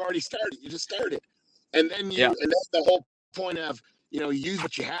after you already started. You just started. And then and that's the whole point of, use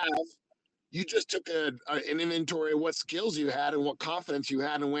what you have. You just took an inventory of what skills you had and what confidence you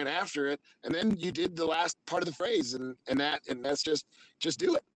had and went after it. And then you did the last part of the phrase, and that's just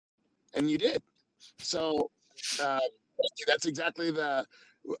do it. And you did. So that's exactly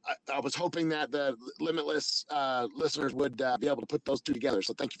I was hoping that the Limitless listeners would be able to put those two together.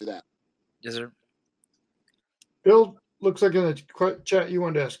 So thank you for that. Yes, sir. Bill, looks like in the chat you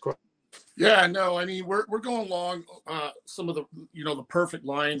wanted to ask a question. Yeah, no, I mean, we're going along some of the, the perfect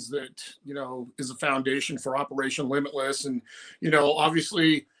lines that, is a foundation for Operation Limitless. And,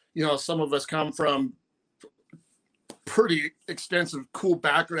 obviously, some of us come from pretty extensive, cool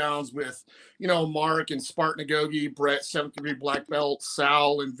backgrounds with, Mark and Spartan Agogi, Brett, 7th degree black belt,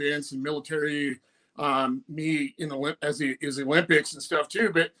 Sal and Vince and military, me as the Olympics and stuff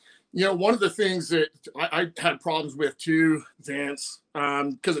too. But, one of the things that I had problems with too, Vince,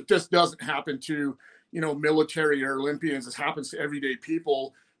 because it just doesn't happen to, military or Olympians. It happens to everyday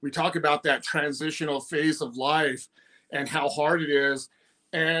people. We talk about that transitional phase of life and how hard it is.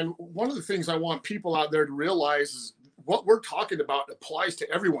 And one of the things I want people out there to realize is what we're talking about applies to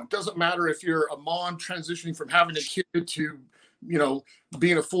everyone. It doesn't matter if you're a mom transitioning from having a kid to,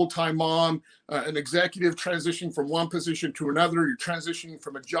 being a full-time mom, an executive transitioning from one position to another, you're transitioning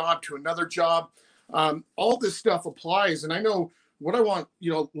from a job to another job. All this stuff applies. And I know what I want,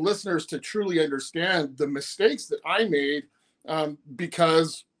 listeners to truly understand, the mistakes that I made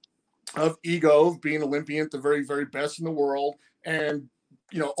because of ego, of being Olympian at the very, very best in the world. And,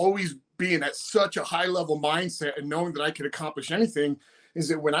 always being at such a high level mindset and knowing that I could accomplish anything, is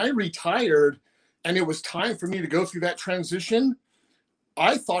that when I retired and it was time for me to go through that transition,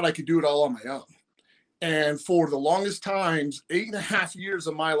 I thought I could do it all on my own. And for the longest times, 8.5 years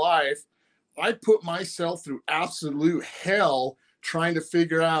of my life, I put myself through absolute hell trying to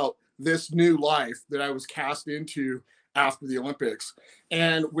figure out this new life that I was cast into after the Olympics.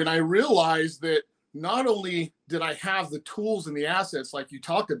 And when I realized that not only did I have the tools and the assets like you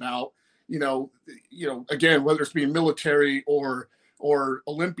talked about, again, whether it's being military or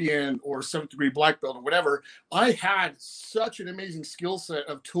Olympian or 7th degree black belt or whatever, I had such an amazing skill set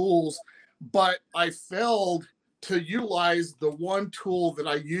of tools, but I failed to utilize the one tool that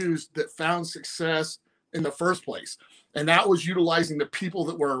I used that found success in the first place. And that was utilizing the people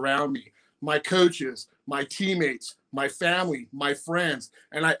that were around me, my coaches, my teammates, my family, my friends.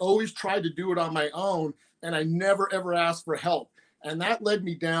 And I always tried to do it on my own. And I never, ever asked for help. And that led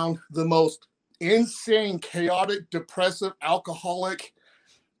me down the most insane, chaotic, depressive, alcoholic,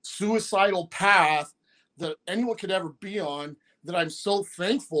 suicidal path that anyone could ever be on, that I'm so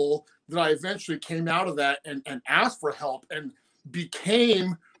thankful that I eventually came out of that and asked for help and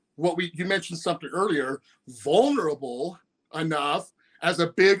became what you mentioned something earlier, vulnerable enough as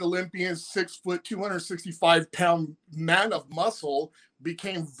a big Olympian, 6 foot, 265-pound man of muscle,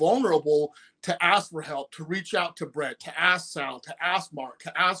 became vulnerable to ask for help, to reach out to Brett, to ask Sal, to ask Mark,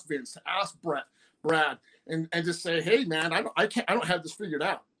 to ask Vince, to ask Brad, and just say, hey man, I don't have this figured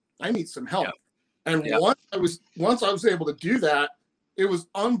out. I need some help. Yeah. And once I was able to do that, it was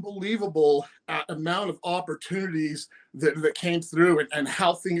unbelievable amount of opportunities that came through and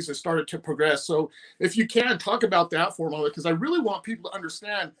how things have started to progress. So if you can talk about that for a moment, because I really want people to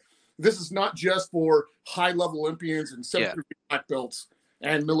understand this is not just for high-level Olympians and 7th degree black belts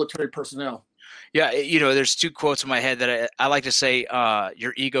and military personnel. Yeah, there's two quotes in my head that I like to say.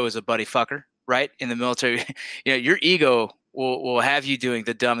 Your ego is a buddy fucker, right? In the military, your ego will have you doing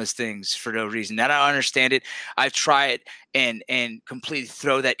the dumbest things for no reason. That I understand it. I've tried and completely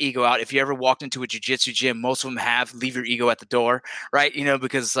throw that ego out. If you ever walked into a jiu-jitsu gym, most of them leave your ego at the door, right?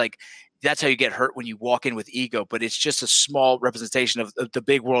 Because like that's how you get hurt when you walk in with ego, but it's just a small representation of the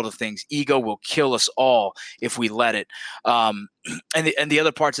big world of things. Ego will kill us all if we let it. And the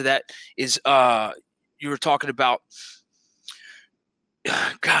other parts of that is you were talking about,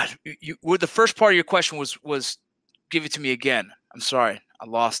 God, the first part of your question was give it to me again. I'm sorry, I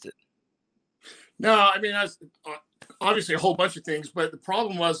lost it. No, I mean, that's obviously a whole bunch of things, but the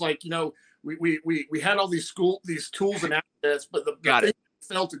problem was like, we had all these tools and assets, but the thing we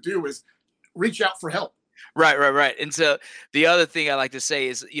failed to do is reach out for help. Right. And so the other thing I like to say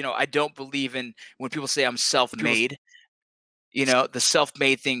is, I don't believe in when people say I'm self-made. The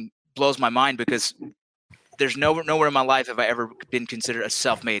self-made thing blows my mind because there's nowhere in my life have I ever been considered a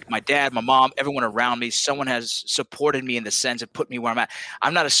self-made. My dad, my mom, everyone around me, someone has supported me in the sense of put me where I'm at.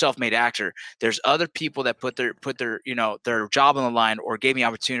 I'm not a self-made actor. There's other people that put their their job on the line or gave me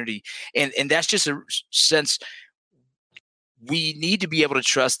opportunity, and that's just a sense. We need to be able to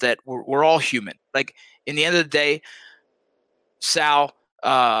trust that we're all human. Like in the end of the day, Sal,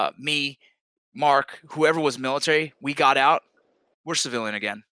 me, Mark, whoever was military, we got out. We're civilian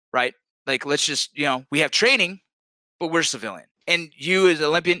again, right? Like, let's just, we have training, but we're civilian. And you as an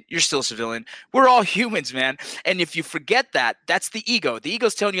Olympian, you're still civilian. We're all humans, man. And if you forget that, that's the ego. The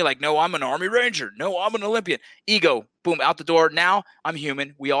ego's telling you like, no, I'm an Army Ranger. No, I'm an Olympian. Ego, boom, out the door. Now I'm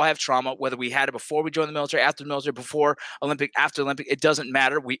human. We all have trauma, whether we had it before we joined the military, after the military, before Olympic, after Olympic. It doesn't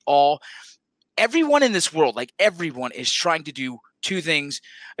matter. Everyone in this world, like everyone is trying to do two things.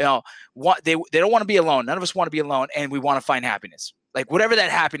 They don't want to be alone. None of us want to be alone. And we want to find happiness. Like whatever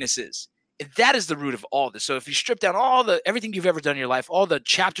that happiness is. That is the root of all this. So if you strip down everything you've ever done in your life, all the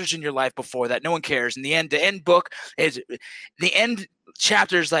chapters in your life before that, no one cares. In the end book is the end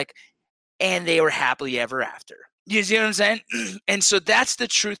chapters like, and they were happily ever after. You see what I'm saying? And so that's the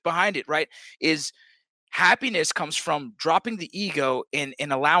truth behind it, right? Is happiness comes from dropping the ego and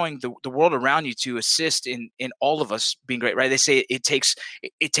allowing the world around you to assist in all of us being great, right? They say it takes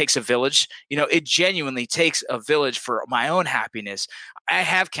a village. It genuinely takes a village for my own happiness. I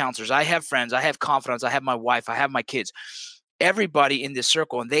have counselors, I have friends, I have confidants, I have my wife, I have my kids, everybody in this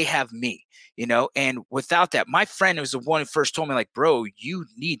circle, and they have me, and without that, my friend was the one who first told me like, bro, you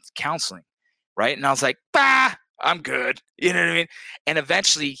need counseling, right? And I was like, I'm good. You know what I mean? And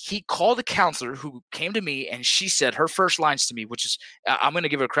eventually he called a counselor who came to me, and she said her first lines to me, which is, I'm going to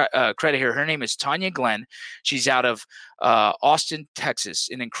give her credit here. Her name is Tanya Glenn. She's out of Austin, Texas,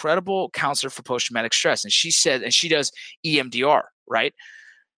 an incredible counselor for post-traumatic stress. And she said, and she does EMDR, right?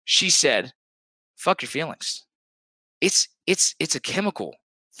 She said, fuck your feelings. It's a chemical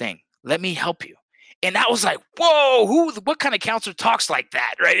thing. Let me help you. And I was like, whoa, what kind of counselor talks like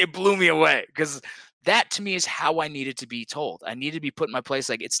that, right? It blew me away because that to me is how I needed to be told. I needed to be put in my place.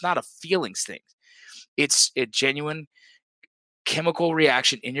 Like, it's not a feelings thing. It's a genuine chemical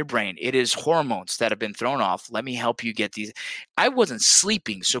reaction in your brain. It is hormones that have been thrown off. Let me help you get these. I wasn't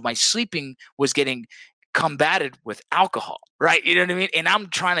sleeping. So my sleeping was getting combated with alcohol, right? You know what I mean? And I'm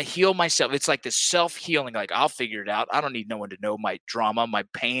trying to heal myself. It's like this self-healing, like I'll figure it out. I don't need no one to know my drama, my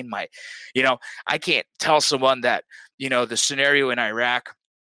pain, I can't tell someone that, the scenario in Iraq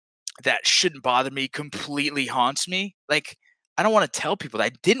that shouldn't bother me completely haunts me. Like, I don't want to tell people that.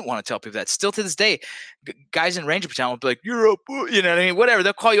 I didn't want to tell people that. Still to this day, guys in Ranger Battalion will be like, you're up, you know what I mean? Whatever.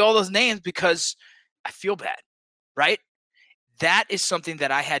 They'll call you all those names because I feel bad, right? That is something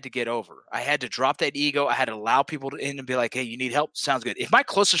that I had to get over. I had to drop that ego. I had to allow people in and be like, hey, you need help? Sounds good. If my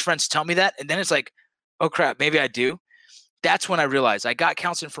closest friends tell me that, and then it's like, oh crap, maybe I do. That's when I realized I got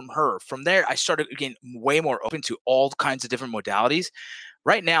counseling from her. From there, I started getting way more open to all kinds of different modalities.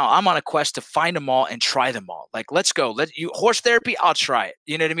 Right now, I'm on a quest to find them all and try them all. Like, let's go. Horse therapy, I'll try it.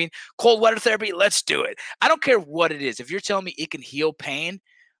 You know what I mean? Cold weather therapy, let's do it. I don't care what it is. If you're telling me it can heal pain,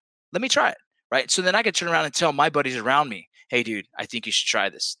 let me try it. Right. So then I can turn around and tell my buddies around me, hey, dude, I think you should try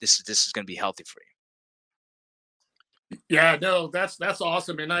this. This is going to be healthy for you. Yeah, no, that's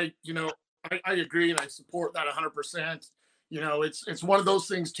awesome. And I agree and I support that 100%. It's one of those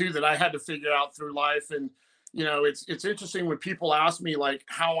things too that I had to figure out through life. And, it's interesting when people ask me like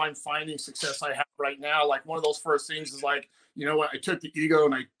how I'm finding success I have right now. Like one of those first things is like, you know what, I took the ego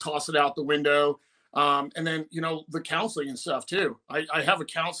and I tossed it out the window. And then, the counseling and stuff too. I have a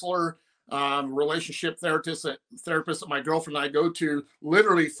counselor, relationship therapist that my girlfriend and I go to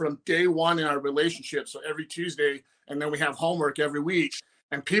literally from day one in our relationship. So every Tuesday, and then we have homework every week.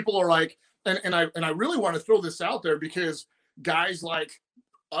 And people are like, and I really want to throw this out there because guys like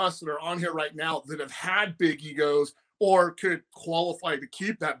us that are on here right now that have had big egos or could qualify to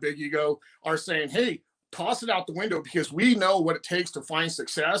keep that big ego are saying, hey, toss it out the window because we know what it takes to find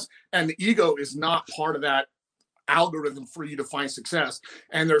success. And the ego is not part of that algorithm for you to find success.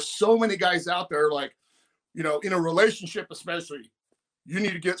 And there's so many guys out there like, in a relationship especially, you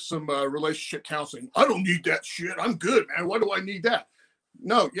need to get some relationship counseling. I don't need that shit. I'm good, man. Why do I need that?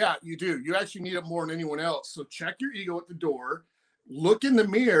 No, yeah, you do. You actually need it more than anyone else. So check your ego at the door, look in the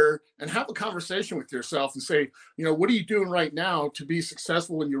mirror and have a conversation with yourself and say, what are you doing right now to be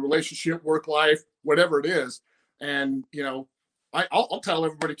successful in your relationship, work life, whatever it is. And, I'll tell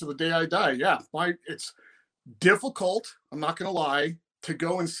everybody to the day I die. Yeah, it's difficult, I'm not going to lie, to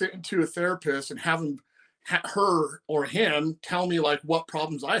go and sit into a therapist and have her or him tell me like what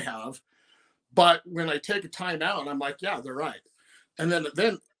problems I have. But when I take a time out, I'm like, yeah, they're right. And then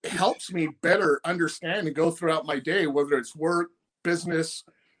it helps me better understand and go throughout my day, whether it's work, business,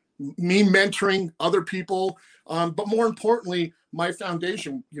 me mentoring other people. But more importantly, my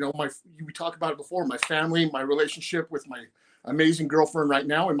foundation, we talked about it before, my family, my relationship with my amazing girlfriend right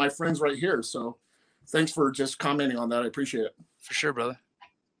now and my friends right here. So thanks for just commenting on that. I appreciate it. For sure, brother.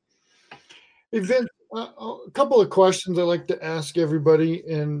 Hey, Vince, a couple of questions I like to ask everybody.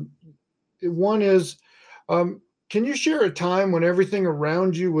 And one is, can you share a time when everything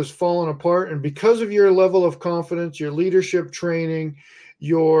around you was falling apart and because of your level of confidence, your leadership training,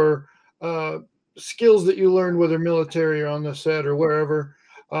 your skills that you learned, whether military or on the set or wherever,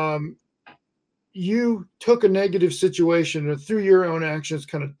 you took a negative situation and through your own actions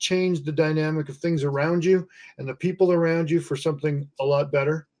kind of changed the dynamic of things around you and the people around you for something a lot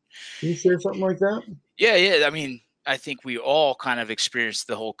better? Can you share something like that? Yeah. I mean, I think we all kind of experienced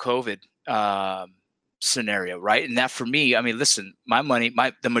the whole COVID scenario, right? And that for me, I mean, listen,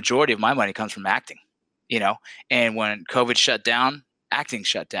 the majority of my money comes from acting, and when COVID shut down, acting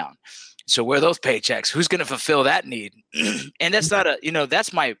shut down. So where are those paychecks? Who's going to fulfill that need? And that's not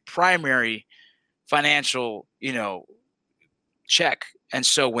that's my primary financial, check. And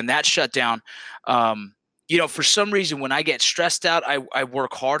so when that shut down, for some reason, when I get stressed out, I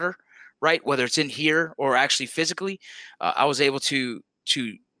work harder, right? Whether it's in here or actually physically, I was able to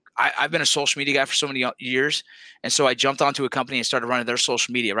I've been a social media guy for so many years. And so I jumped onto a company and started running their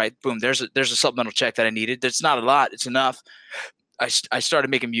social media, right? Boom. There's a supplemental check that I needed. That's not a lot. It's enough. I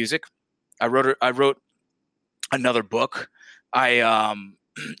started making music. I wrote another book. I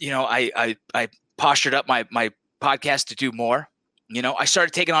postured up my podcast to do more. I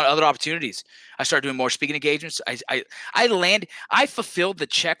started taking on other opportunities. I started doing more speaking engagements. I fulfilled the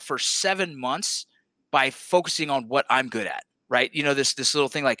check for 7 months by focusing on what I'm good at, right? This little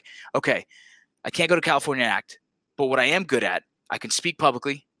thing like, okay, I can't go to California and act, but what I am good at, I can speak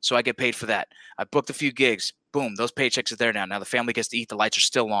publicly, so I get paid for that. I booked a few gigs. Boom, those paychecks are there now. Now the family gets to eat. The lights are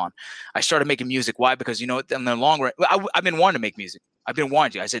still on. I started making music. Why? Because, in the long run, I've been wanting to make music. I've been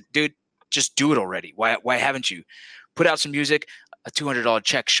wanting to. I said, dude, just do it already. Why haven't you? Put out some music. A $200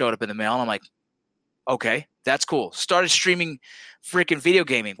 check showed up in the mail. And I'm like, okay, that's cool. Started streaming freaking video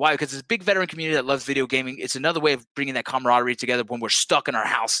gaming. Why? Because there's a big veteran community that loves video gaming. It's another way of bringing that camaraderie together when we're stuck in our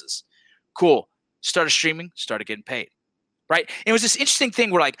houses. Cool. Started streaming, started getting paid. Right. And it was this interesting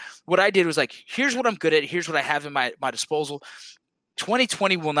thing where what I did was here's what I'm good at. Here's what I have in my disposal.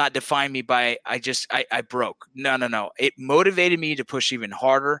 2020 will not define me by I broke. No. It motivated me to push even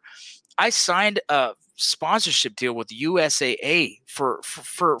harder. I signed a sponsorship deal with USAA for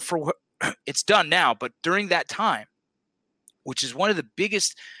it's done now, but during that time, which is one of the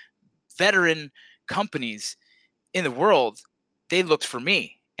biggest veteran companies in the world, they looked for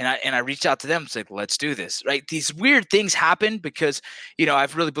me. And I reached out to them. It's like, let's do this, right? These weird things happen because, you know,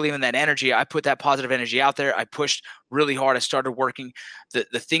 I've really believed in that energy. I put that positive energy out there. I pushed really hard. I started working. The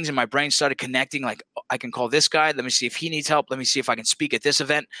things in my brain started connecting. Like, I can call this guy. Let me see if he needs help. Let me see if I can speak at this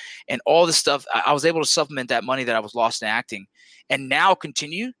event. And all this stuff, I was able to supplement that money that I was lost in acting, and now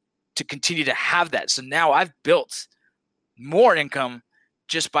continue to have that. So now I've built more income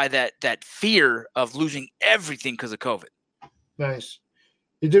just by that fear of losing everything because of COVID. Nice.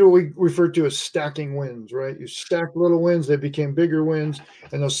 You did what we refer to as stacking wins, right? You stack little wins, they became bigger wins,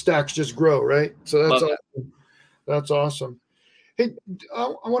 and those stacks just grow, right? So that's awesome. That's awesome. Hey,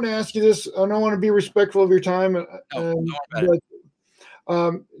 I want to ask you this, and I want to be respectful of your time. Do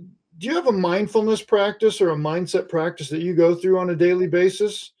you have a mindfulness practice or a mindset practice that you go through on a daily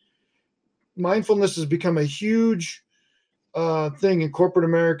basis? Mindfulness has become a huge thing in corporate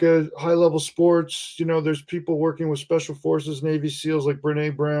America, high-level sports. You know, there's people working with Special Forces, Navy SEALs like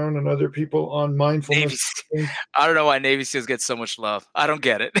Brene Brown and other people on mindfulness. I don't know why Navy SEALs get so much love. I don't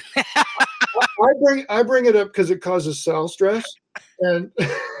get it. I bring it up because it causes Sal stress. And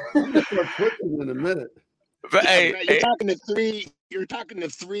in a minute. But you're talking to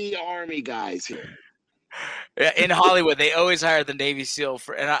three Army guys here. In Hollywood, they always hire the Navy SEAL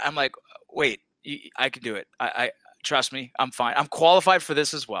and I'm like, wait, I can do it. I trust me, I'm fine. I'm qualified for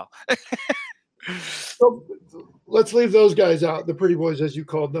this as well. So let's leave those guys out, the pretty boys, as you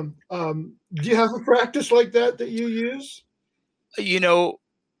called them. Do you have a practice like that you use? You know,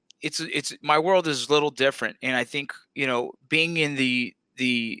 it's my world is a little different, and I think, you know, being in the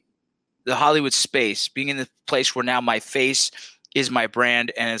Hollywood space, being in the place where now my face is my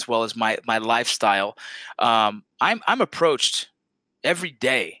brand, and as well as my lifestyle, I'm approached every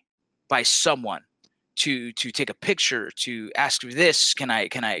day by someone to take a picture, to ask me this, can I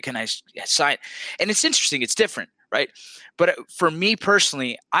sign? And it's interesting, it's different, right? But for me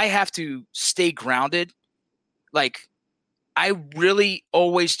personally, I have to stay grounded. Like, I really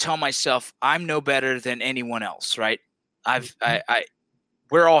always tell myself I'm no better than anyone else, right?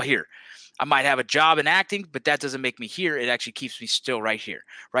 We're all here. I might have a job in acting, but that doesn't make me here. It actually keeps me still right here,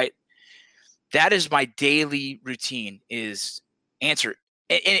 right? That is my daily routine, is answer.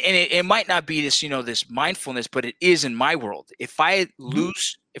 And it might not be this, you know, this mindfulness, but it is in my world. If I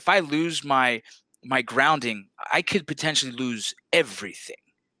lose my grounding, I could potentially lose everything.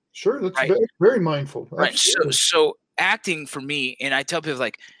 Sure, that's right? very mindful. Right. So acting for me, and I tell people,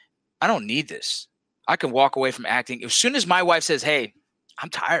 like, I don't need this. I can walk away from acting as soon as my wife says, "Hey, I'm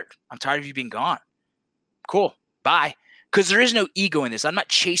tired. I'm tired of you being gone." Cool. Bye. Because there is no ego in this. I'm not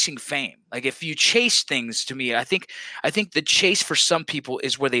chasing fame. Like, if you chase things, to me, I think the chase for some people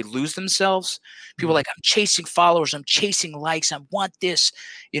is where they lose themselves. People are like, I'm chasing followers. I'm chasing likes. I want this,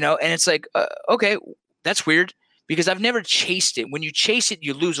 you know, and it's like, okay, that's weird, because I've never chased it. When you chase it,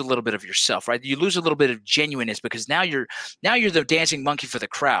 you lose a little bit of yourself, right? You lose a little bit of genuineness, because now you're the dancing monkey for the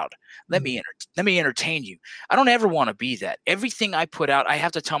crowd. Let me entertain you. I don't ever want to be that. Everything I put out, I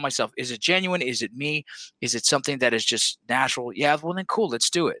have to tell myself, is it genuine? Is it me? Is it something that is just natural? Yeah, well then cool, let's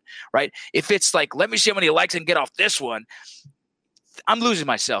do it, right? If it's like, let me see how many likes and get off this one, I'm losing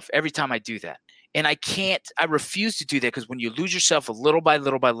myself every time I do that. And I refuse to do that, because when you lose yourself a little by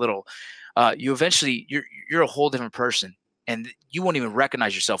little by little, you eventually, you're a whole different person, and you won't even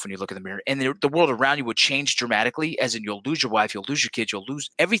recognize yourself when you look in the mirror. And the world around you would change dramatically, as in you'll lose your wife, you'll lose your kids, you'll lose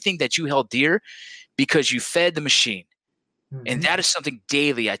everything that you held dear because you fed the machine. Mm-hmm. And that is something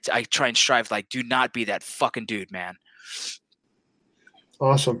daily I try and strive, like, do not be that fucking dude, man.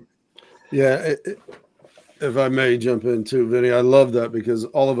 Awesome. Yeah. If I may jump in too, Vinny, I love that, because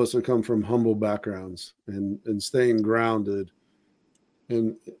all of us have come from humble backgrounds, and staying grounded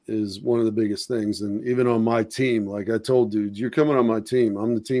and is one of the biggest things. And even on my team, like I told dudes, you're coming on my team.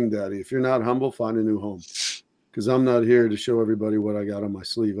 I'm the team daddy. If you're not humble, find a new home, because I'm not here to show everybody what I got on my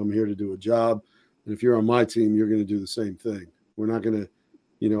sleeve. I'm here to do a job. And if you're on my team, you're going to do the same thing. We're not going to,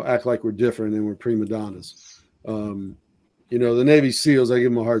 you know, act like we're different and we're prima donnas. You know, the Navy SEALs, I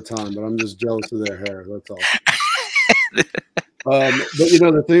give them a hard time, but I'm just jealous of their hair. That's all. But, you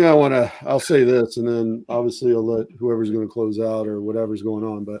know, the thing I'll say this, and then obviously I'll let whoever's going to close out or whatever's going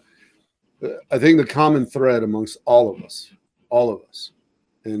on. But I think the common thread amongst all of us,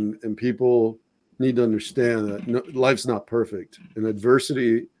 and people need to understand that life's not perfect, and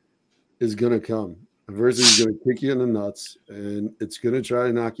adversity is going to come. Adversity is going to kick you in the nuts, and it's going to try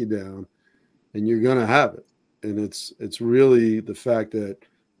to knock you down, and you're going to have it. And it's really the fact that,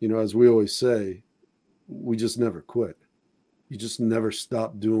 you know, as we always say, we just never quit. You just never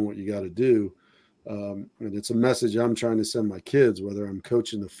stop doing what you got to do. And it's a message I'm trying to send my kids, whether I'm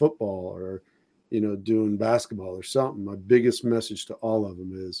coaching the football or doing basketball or something, my biggest message to all of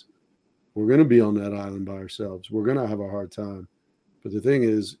them is we're going to be on that island by ourselves. We're going to have a hard time. But the thing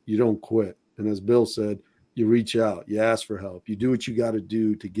is, you don't quit. And as Bill said, you reach out, you ask for help, you do what you got to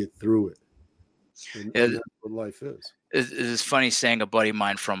do to get through it. And that's what life is. It's funny saying a buddy of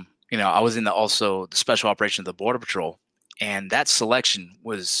mine from, I was in the special operation of the Border Patrol, and that selection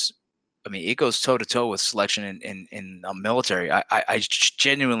was, it goes toe to toe with selection in the military. I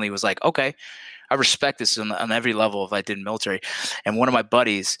genuinely was like, okay, I respect this on every level if I did military. And one of my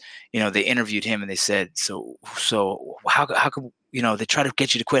buddies, they interviewed him and they said, so how come, they try to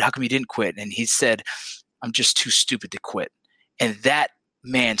get you to quit? How come you didn't quit? And he said, I'm just too stupid to quit. And that,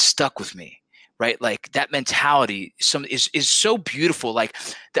 man, stuck with me. Right, like that mentality is so beautiful. Like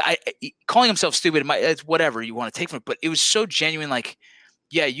calling himself stupid, it's whatever you want to take from it, but it was so genuine. Like,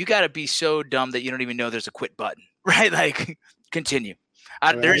 yeah, you got to be so dumb that you don't even know there's a quit button, right? Like, continue.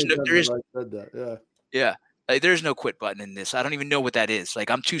 There's no quit button in this. I don't even know what that is. Like,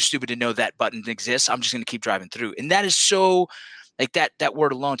 I'm too stupid to know that button exists. I'm just going to keep driving through, and that is so. Like that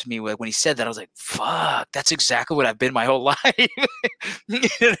word alone to me, like when he said that, I was like, fuck, that's exactly what I've been my whole life. You know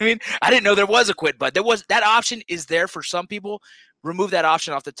what I mean? I didn't know there was a quit, but that option is there for some people. Remove that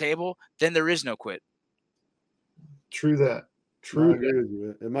option off the table, then there is no quit. True that. I agree with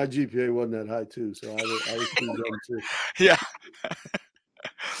you. And my GPA wasn't that high too, so I was pretty dumb too. Yeah.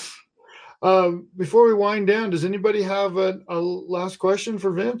 Before we wind down, does anybody have a last question for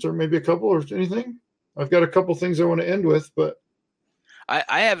Vince, or maybe a couple or anything? I've got a couple things I want to end with, but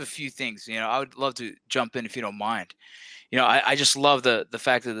I have a few things. I would love to jump in if you don't mind. I just love the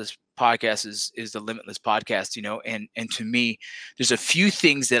fact that this podcast is the Limitless podcast. And to me, there's a few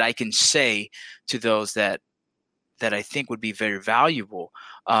things that I can say to those that I think would be very valuable.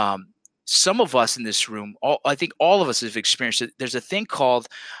 Some of us in this room, I think all of us have experienced it. There's a thing called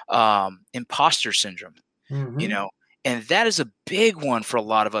imposter syndrome. mm-hmm. And that is a big one for a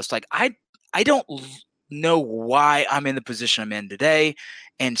lot of us. Like I don't know why I'm in the position I'm in today.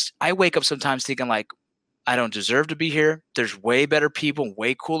 And I wake up sometimes thinking like, I don't deserve to be here. There's way better people,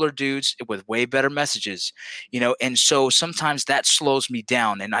 way cooler dudes with way better messages, and so sometimes that slows me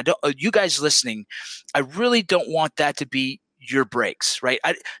down. And you guys listening, I really don't want that to be your brakes, right?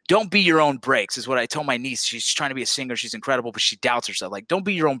 Don't be your own brakes is what I told my niece. She's trying to be a singer. She's incredible, but she doubts herself. Like, don't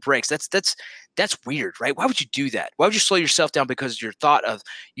be your own brakes. That's weird, right? Why would you do that? Why would you slow yourself down because your thought of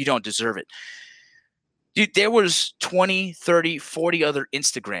you don't deserve it? Dude, there was 20, 30, 40 other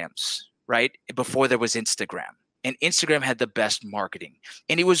Instagrams, right, before there was Instagram. And Instagram had the best marketing.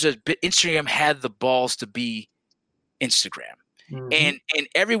 And Instagram had the balls to be Instagram. Mm-hmm. And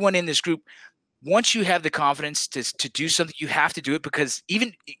everyone in this group, once you have the confidence to do something, you have to do it, because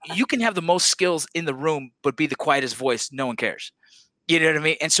even you can have the most skills in the room, but be the quietest voice. No one cares. You know what I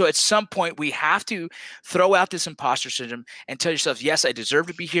mean? And so at some point we have to throw out this imposter syndrome and tell yourself, yes, I deserve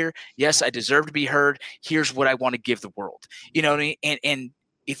to be here. Yes, I deserve to be heard. Here's what I want to give the world. You know what I mean? And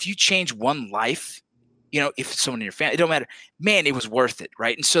if you change one life, if it's someone in your family, it don't matter, man, it was worth it.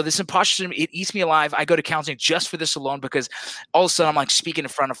 Right. And so this imposter syndrome, it eats me alive. I go to counseling just for this alone, because all of a sudden I'm like speaking in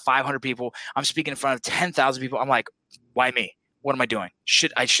front of 500 people. I'm speaking in front of 10,000 people. I'm like, why me? What am I doing?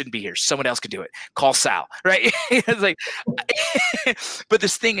 I shouldn't be here. Someone else can do it. Call Sal, right? It's like, but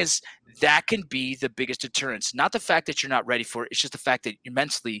this thing is, that can be the biggest deterrence. Not the fact that you're not ready for it. It's just the fact that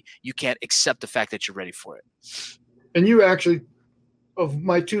mentally you can't accept the fact that you're ready for it. And you actually, of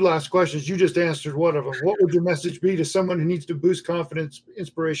my two last questions, you just answered one of them. What would your message be to someone who needs to boost confidence,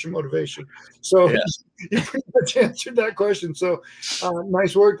 inspiration, motivation? So yeah. You pretty much answered that question. So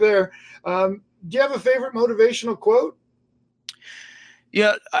nice work there. Do you have a favorite motivational quote?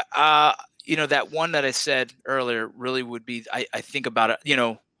 Yeah, that one that I said earlier really would be, I think about it,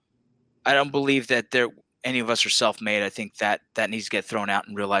 I don't believe that any of us are self-made. I think that needs to get thrown out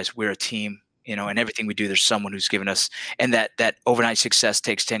and realize we're a team, and everything we do, there's someone who's given us, and that overnight success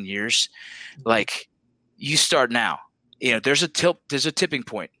takes 10 years. Like, you start now, there's a tipping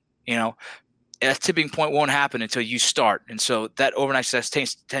point, that tipping point won't happen until you start. And so that overnight success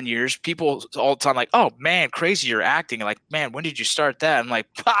takes 10 years. People all the time like, oh man, crazy, you're acting. Like, man, when did you start that? I'm like,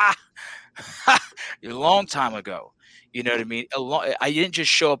 a long time ago. You know what I mean? I didn't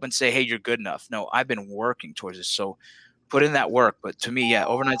just show up and say, hey, you're good enough. No, I've been working towards this. So put in that work. But to me, yeah,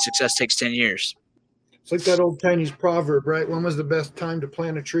 overnight success takes 10 years. It's like that old Chinese proverb, right? When was the best time to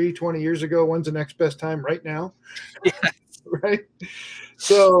plant a tree 20 years ago? When's the next best time right now? Yeah. Right?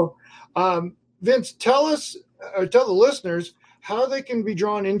 So, Vince, tell the listeners how they can be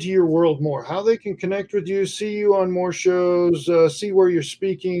drawn into your world more, how they can connect with you, see you on more shows, see where you're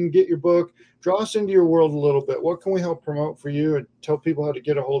speaking, get your book. Draw us into your world a little bit. What can we help promote for you, and tell people how to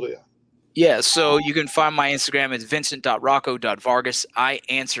get a hold of you? Yeah, so you can find my Instagram at vincent.rocco.vargas. I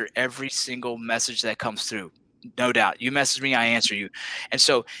answer every single message that comes through. No doubt. You message me, I answer you. And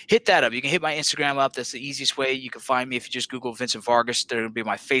so hit that up. You can hit my Instagram up. That's the easiest way. You can find me if you just Google Vincent Vargas. There'll be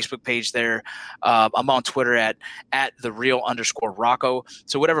my Facebook page there. I'm on Twitter at @thereal_Rocco.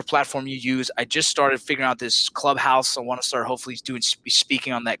 So whatever platform you use, I just started figuring out this Clubhouse. I want to start hopefully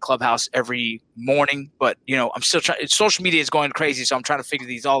speaking on that Clubhouse every morning. But, I'm still trying. Social media is going crazy, so I'm trying to figure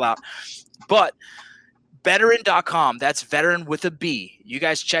these all out. But veteran.com, that's veteran with a B. You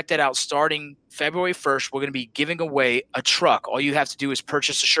guys check that out. Starting February 1st, we're going to be giving away a truck. All you have to do is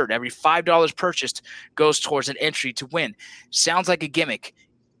purchase a shirt. Every $5 purchased goes towards an entry to win. Sounds like a gimmick.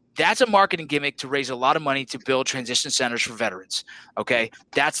 That's a marketing gimmick to raise a lot of money to build transition centers for veterans. Okay,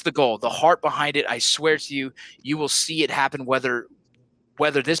 that's the goal. The heart behind it, I swear to you, you will see it happen whether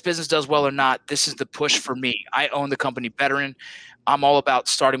this business does well or not. This is the push for me. I own the company Veteran. I'm all about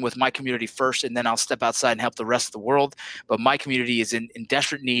starting with my community first, and then I'll step outside and help the rest of the world. But my community is in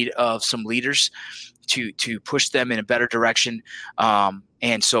desperate need of some leaders to push them in a better direction.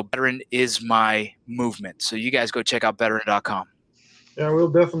 And so Veteran is my movement. So you guys go check out veteran.com. Yeah, we'll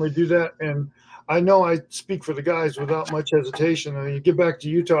definitely do that. And I know I speak for the guys without much hesitation. I mean, you get back to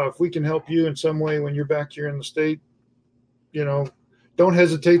Utah, if we can help you in some way when you're back here in the state, don't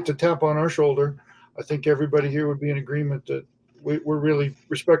hesitate to tap on our shoulder. I think everybody here would be in agreement that we're really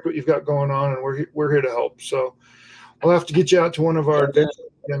respect what you've got going on, and we're here to help. So we'll have to get you out to one of our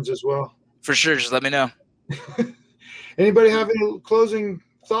weekends as well. For sure. Just let me know. Anybody have any closing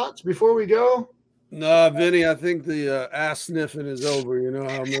thoughts before we go? No, Vinny, I think the ass sniffing is over. You know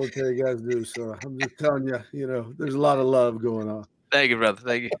how military guys do. So I'm just telling you, there's a lot of love going on. Thank you, brother.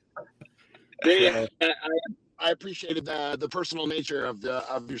 Thank you. Yeah, I appreciated the personal nature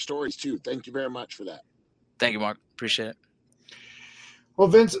of your stories too. Thank you very much for that. Thank you, Mark. Appreciate it. Well,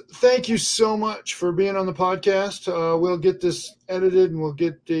 Vince, thank you so much for being on the podcast. We'll get this edited and we'll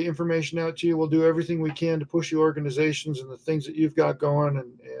get the information out to you. We'll do everything we can to push your organizations and the things that you've got going.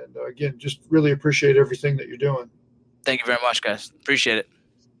 And again, just really appreciate everything that you're doing. Thank you very much, guys. Appreciate it.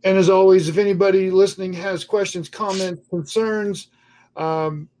 And as always, if anybody listening has questions, comments, concerns,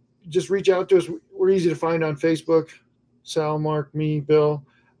 just reach out to us. We're easy to find on Facebook. Sal, Mark, me, Bill.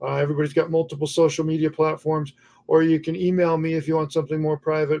 Everybody's got multiple social media platforms. Or you can email me if you want something more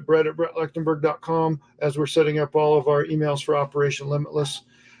private, brett@brettlechtenberg.com, as we're setting up all of our emails for Operation Limitless.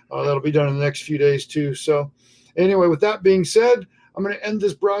 That'll be done in the next few days too. So anyway, with that being said, I'm going to end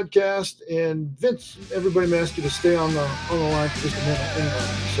this broadcast. And Vince, everybody may ask you to stay on the line for just a minute anyway.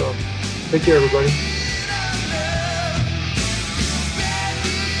 So take care, everybody.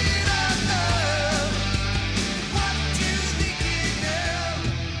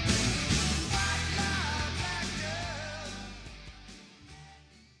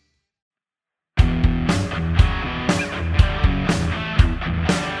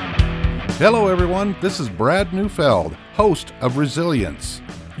 Hello everyone, this is Brad Neufeld, host of Resilience.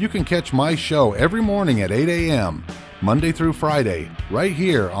 You can catch my show every morning at 8 a.m., Monday through Friday, right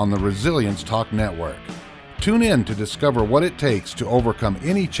here on the Resilience Talk Network. Tune in to discover what it takes to overcome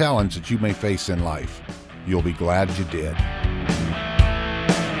any challenge that you may face in life. You'll be glad you did.